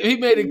he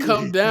made it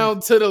come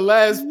down to the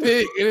last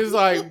pick. And it's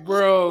like,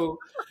 bro,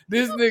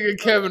 this nigga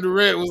Kevin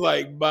Durant was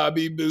like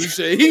Bobby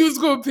Boucher. He was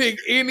gonna pick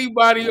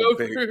anybody We'll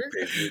pick, over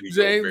pick Rudy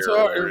James Gobert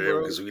over Harden, him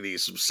bro. because we need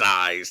some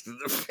size to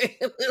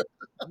defend.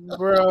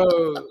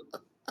 Bro.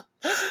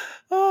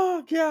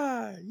 Oh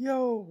God,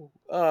 yo,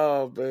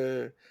 oh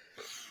man.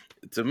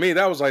 To me,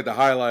 that was like the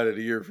highlight of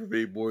the year for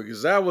me, boy,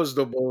 because that was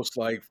the most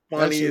like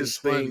That shit was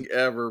funniest thing funny.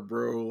 ever,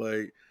 bro.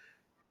 Like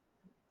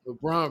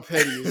LeBron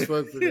petty as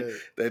fuck for that.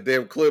 That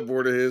damn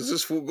clipboard of his.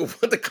 This fool go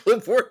put the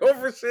clipboard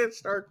over his head,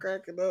 start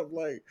cracking up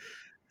like,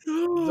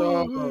 oh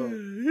Dog,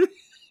 man.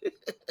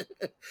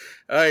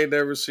 I ain't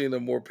never seen a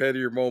more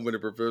pettier moment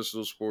in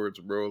professional sports,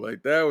 bro.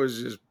 Like that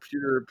was just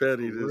pure for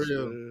pettiness,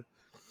 real. man.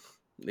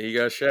 You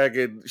got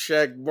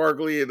Shaq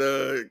Barkley and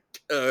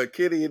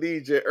Kenny and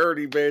EJ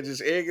Ernie, man,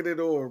 just egging it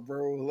on,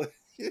 bro.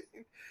 Like,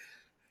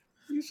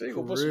 you say you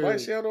For gonna put some real.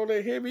 ice out on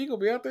that heavy, he gonna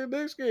be out there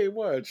next game.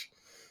 Watch.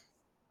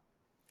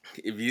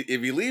 If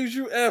he leaves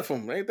you, F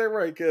him. Ain't that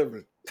right,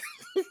 Kevin?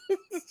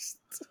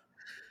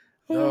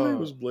 Oh, he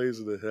was Dog.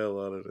 blazing the hell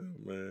out of them,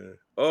 man.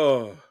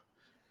 Oh,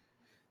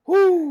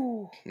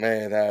 whoo,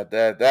 man,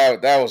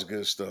 that was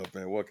good stuff,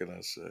 man. What can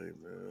I say,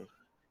 man?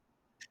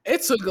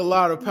 It took a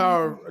lot of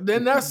power.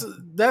 Then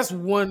that's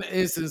one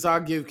instance I'll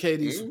give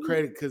KD some Mhm.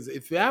 credit because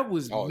if that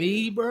was Oh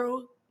me, yeah.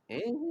 bro,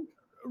 Mhm.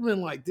 I've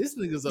been like, this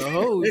nigga's a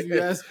hoe if you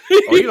ask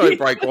Oh, you know he me.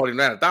 probably called him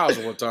that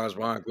 1,001 times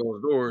behind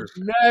closed doors.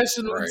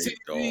 National Right.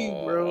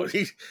 TV, bro.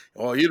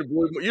 Oh, you the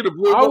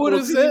blew him I up would on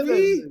have said that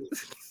TV?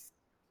 shit.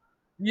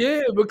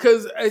 Yeah,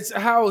 because it's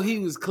how he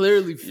was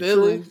clearly You true,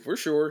 feeling, for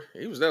sure.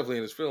 He was definitely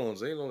in his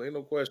feelings. Ain't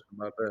no question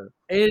about that.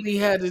 and he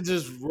had to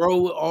just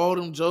roll with all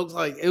them jokes.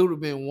 Like it would have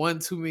been one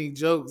too many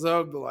jokes.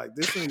 I'd be like,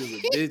 this nigga's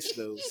a bitch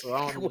though. So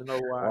I don't even know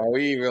why. Oh,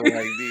 he even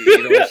like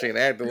you know what I'm saying,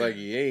 acting like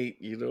he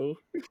ain't, you know.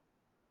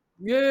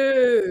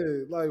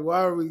 Yeah, like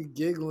why are we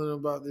giggling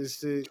about this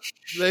shit?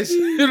 That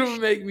shit will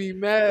make me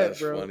mad, That's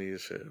bro. funny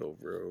as hell,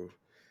 bro.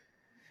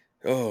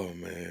 Oh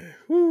man.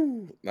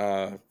 Whew.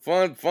 Nah,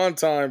 fun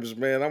times,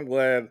 man. I'm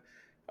glad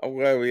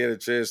we had a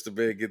chance to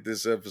get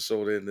this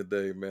episode in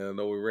today, man. I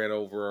know we ran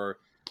over our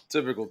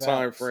typical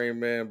time Facts. frame,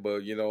 man,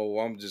 but you know,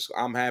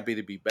 I'm happy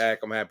to be back.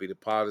 I'm happy the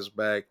pod is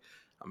back.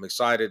 I'm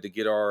excited to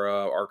get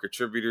our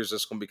contributors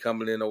that's gonna be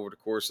coming in over the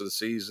course of the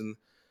season.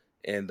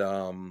 And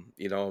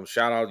you know,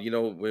 shout out, you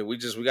know,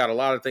 we got a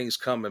lot of things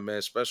coming,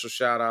 man. Special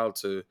shout out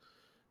to,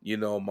 you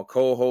know, my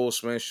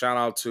co-host, man. Shout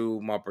out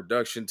to my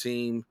production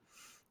team.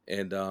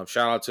 And shout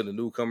out to the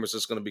newcomers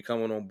that's going to be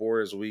coming on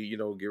board as we, you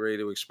know, get ready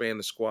to expand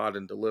the squad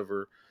and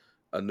deliver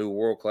a new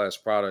world class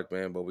product,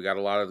 man. But we got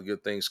a lot of the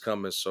good things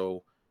coming.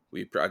 So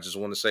I just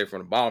want to say from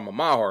the bottom of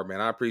my heart,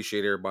 man, I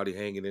appreciate everybody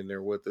hanging in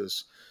there with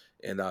us.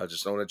 And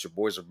just know that your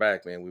boys are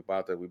back, man.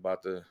 About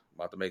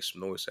to make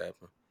some noise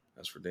happen.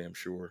 That's for damn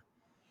sure.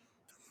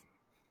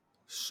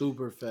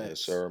 Super Yes,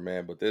 facts. sir,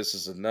 man. But this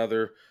is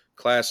another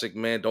classic,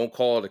 man. Don't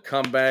call it a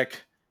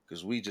comeback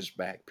because we just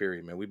back,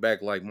 period, man. We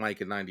back like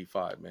Mike in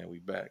 '95, man. We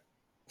back.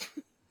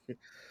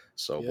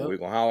 So, but Yep. we're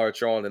gonna holler at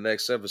y'all in the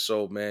next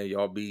episode, man.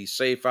 Y'all be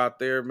safe out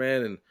there,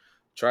 man, and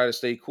try to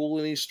stay cool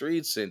in these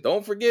streets. And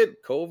don't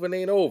forget, COVID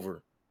ain't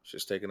over. It's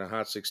just taking a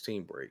hot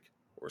 16 break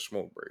or a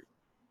smoke break.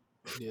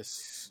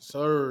 Yes,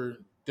 sir.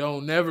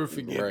 Don't never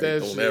forget Right.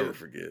 that Don't ever shit.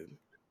 forget.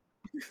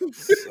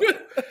 So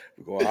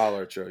we're gonna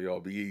holler at y'all. Y'all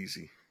be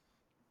easy.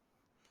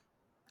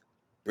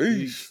 Peace.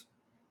 Peace.